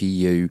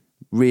CPU,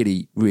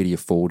 really, really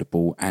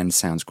affordable, and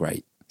sounds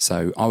great.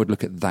 So I would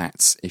look at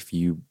that if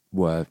you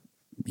were,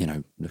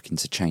 looking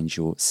to change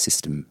your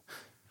system.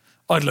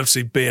 I'd love to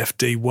see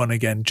BFD 1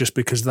 again, just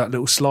because of that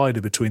little slider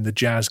between the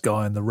jazz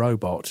guy and the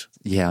robot.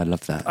 Yeah, I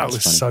love that. That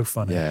was funny. so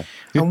funny. Yeah.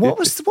 And what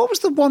was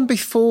the one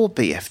before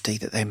BFD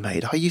that they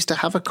made? I used to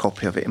have a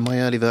copy of it in my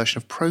early version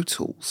of Pro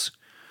Tools.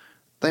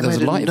 There was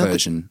a light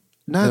version.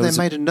 No, they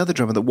made another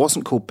drummer that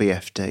wasn't called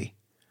BFD.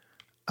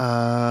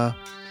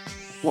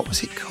 What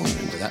was it called?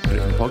 That put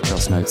it in the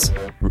podcast notes.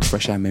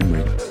 Refresh our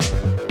memory.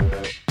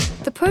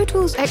 The Pro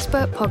Tools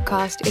Expert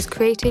podcast is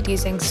created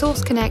using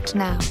Source Connect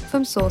Now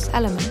from Source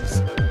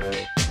Elements.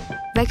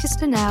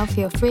 Register now for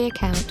your free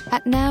account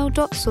at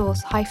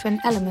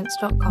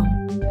now.source-elements.com.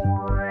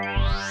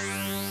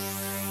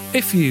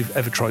 If you've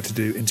ever tried to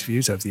do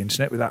interviews over the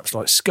internet with apps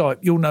like Skype,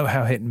 you'll know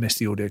how hit and miss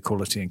the audio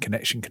quality and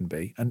connection can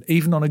be. And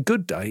even on a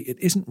good day, it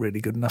isn't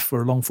really good enough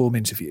for a long-form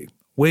interview.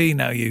 We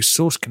now use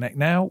Source Connect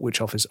Now,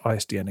 which offers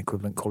ISDN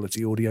equivalent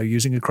quality audio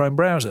using a Chrome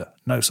browser.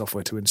 No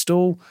software to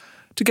install.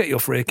 To get your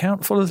free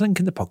account, follow the link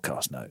in the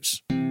podcast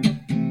notes.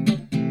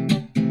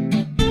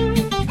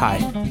 Hi,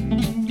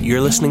 you're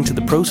listening to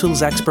the Pro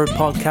Tools Expert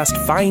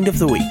podcast Find of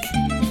the Week,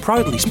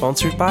 proudly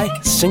sponsored by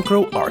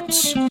Synchro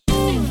Arts.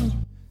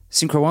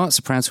 Synchro Arts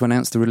are proud to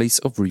announce the release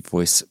of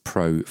Revoice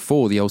Pro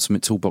 4, the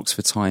ultimate toolbox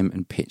for time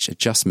and pitch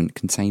adjustment,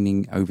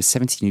 containing over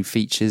 70 new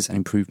features and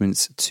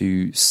improvements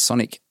to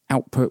sonic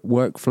output,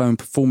 workflow and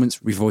performance.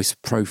 Revoice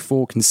Pro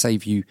 4 can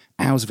save you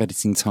hours of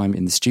editing time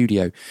in the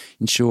studio,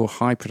 ensure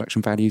high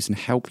production values and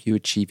help you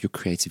achieve your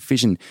creative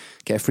vision.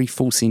 Get a free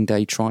full scene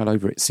day trial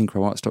over at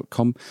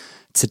synchroarts.com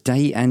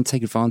today and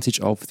take advantage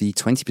of the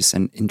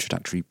 20%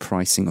 introductory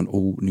pricing on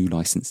all new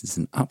licenses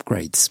and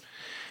upgrades.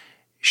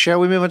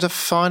 Shall we move on to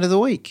Find of the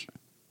Week?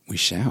 We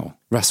shall.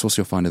 Russ, what's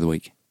your Find of the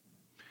Week?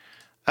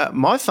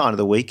 My Find of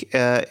the Week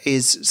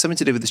is something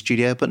to do with the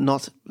studio, but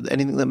not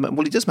anything that...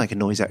 Well, it does make a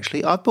noise,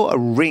 actually. I bought a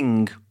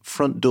Ring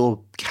front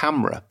door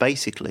camera,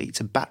 basically. It's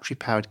a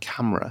battery-powered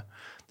camera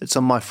that's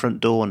on my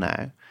front door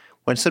now.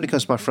 When somebody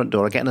comes to my front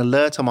door, I get an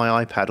alert on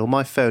my iPad or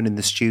my phone in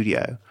the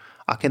studio.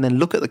 I can then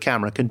look at the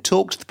camera, can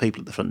talk to the people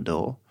at the front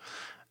door.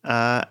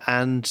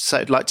 And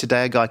so, like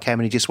today, a guy came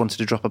and he just wanted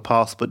to drop a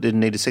parcel but didn't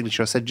need a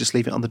signature. I said, just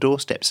leave it on the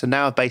doorstep. So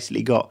now I've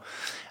basically got,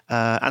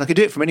 and I could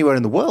do it from anywhere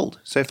in the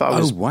world. So if I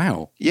was, oh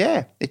wow,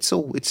 yeah, it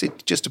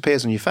just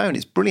appears on your phone.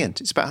 It's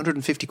brilliant. It's about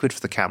 150 quid for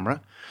the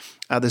camera.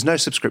 There's no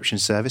subscription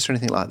service or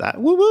anything like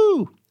that. Woo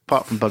woo!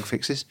 Apart from bug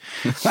fixes,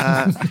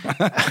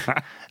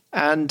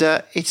 and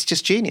it's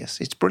just genius.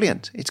 It's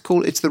brilliant. It's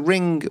cool. It's the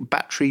Ring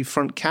battery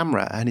front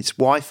camera, and it's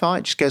Wi-Fi.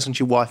 It just goes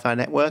onto your Wi-Fi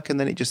network, and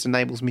then it just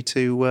enables me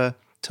to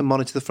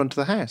monitor the front of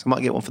the house. I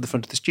might get one for the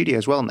front of the studio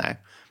as well now.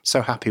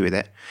 So happy with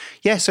it.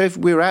 Yeah, so if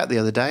we were out the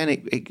other day and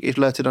it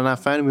alerted on our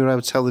phone and we were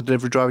able to tell the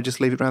delivery driver just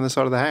leave it around the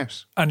side of the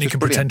house. And you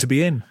can pretend to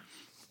be in.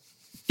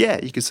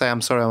 Yeah, you could say,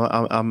 I'm sorry,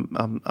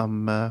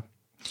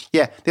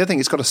 yeah, the other thing,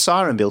 it's got a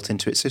siren built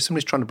into it. So if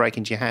somebody's trying to break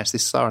into your house,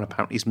 this siren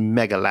apparently is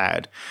mega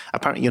loud.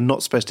 Apparently you're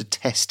not supposed to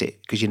test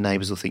it because your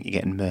neighbours will think you're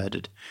getting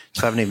murdered.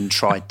 So I haven't even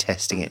tried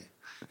testing it.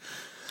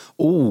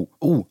 Oh,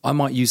 I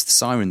might use the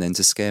siren then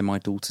to scare my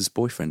daughter's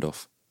boyfriend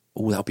off.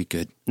 Oh, that'll be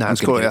good. No,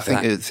 it's cool. I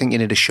think you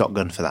need a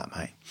shotgun for that,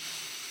 mate.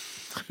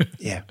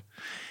 Yeah.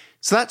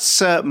 So that's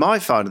my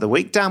Find of the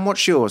Week. Dan,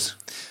 what's yours?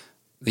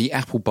 The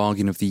Apple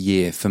bargain of the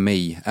year for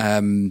me.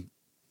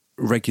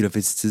 Regular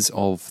visitors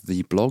of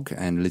the blog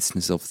and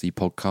listeners of the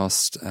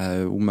podcast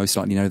will most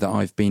likely know that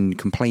I've been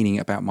complaining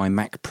about my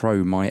Mac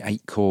Pro, my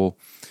 8-core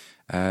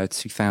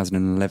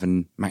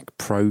 2011 Mac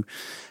Pro.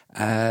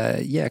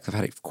 Yeah, I've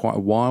had it for quite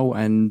a while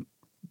and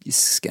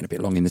it's getting a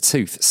bit long in the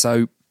tooth.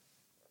 So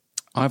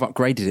I've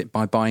upgraded it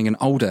by buying an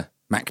older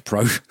Mac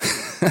Pro.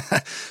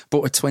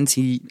 Bought a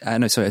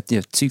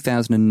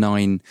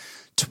 2009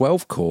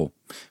 12-core,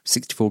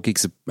 64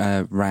 gigs of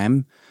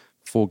RAM,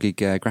 4 gig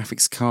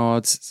graphics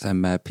card,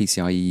 some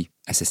PCIe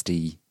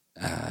SSD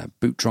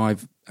boot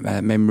drive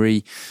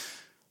memory,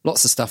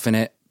 lots of stuff in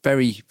it.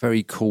 Very,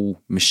 very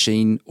cool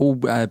machine, all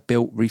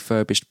built,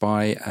 refurbished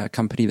by a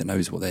company that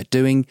knows what they're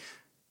doing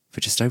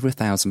for just over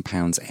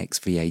 £1,000 ex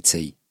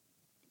VAT.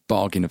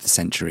 Bargain of the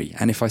century.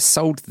 And if I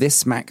sold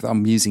this Mac that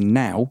I'm using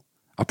now,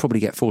 I'll probably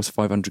get 400 to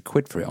 500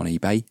 quid for it on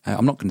eBay.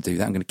 I'm not going to do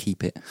that. I'm going to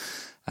keep it.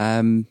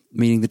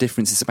 Meaning the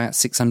difference is about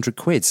 600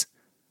 quid.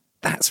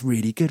 That's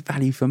really good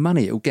value for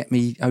money. It'll get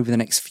me over the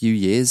next few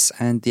years,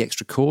 and the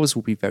extra cores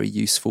will be very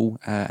useful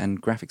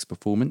and graphics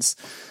performance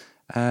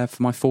for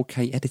my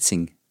 4K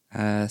editing.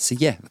 So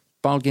yeah,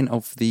 bargain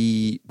of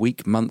the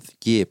week, month,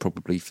 year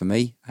probably for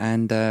me.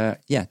 And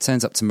yeah, it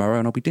turns up tomorrow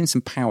and I'll be doing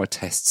some power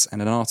tests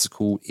and an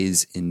article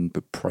is in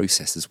the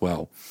process as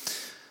well.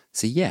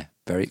 So yeah,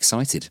 very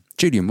excited.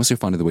 Julian, what's your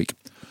find of the week?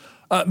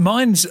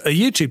 Mine's a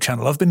YouTube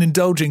channel. I've been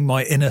indulging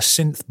my inner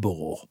synth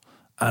bore.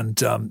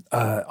 And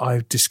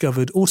I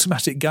discovered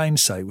Automatic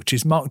Gainsay, which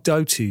is Mark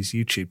Doty's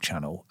YouTube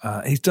channel.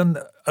 He's done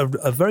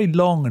a very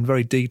long and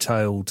very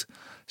detailed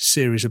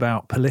series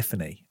about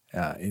polyphony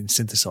in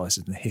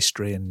synthesizers and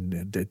history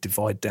and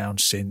divide down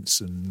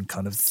synths and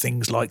kind of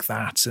things like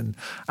that, and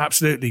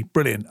absolutely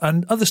brilliant.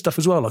 And other stuff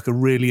as well, like a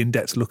really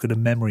in-depth look at a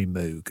memory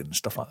Moog and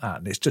stuff like that.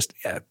 And it's just,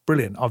 yeah,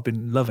 brilliant. I've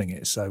been loving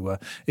it. So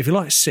if you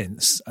like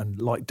synths and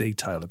like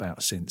detail about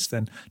synths,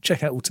 then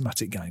check out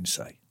Automatic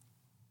Gainsay.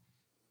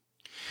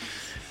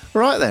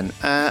 Right then,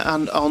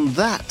 and on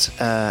that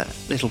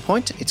little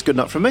point, it's good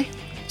night from me.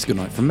 It's good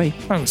night from me.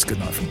 Oh, it's good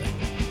night from me.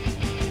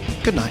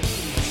 Good night.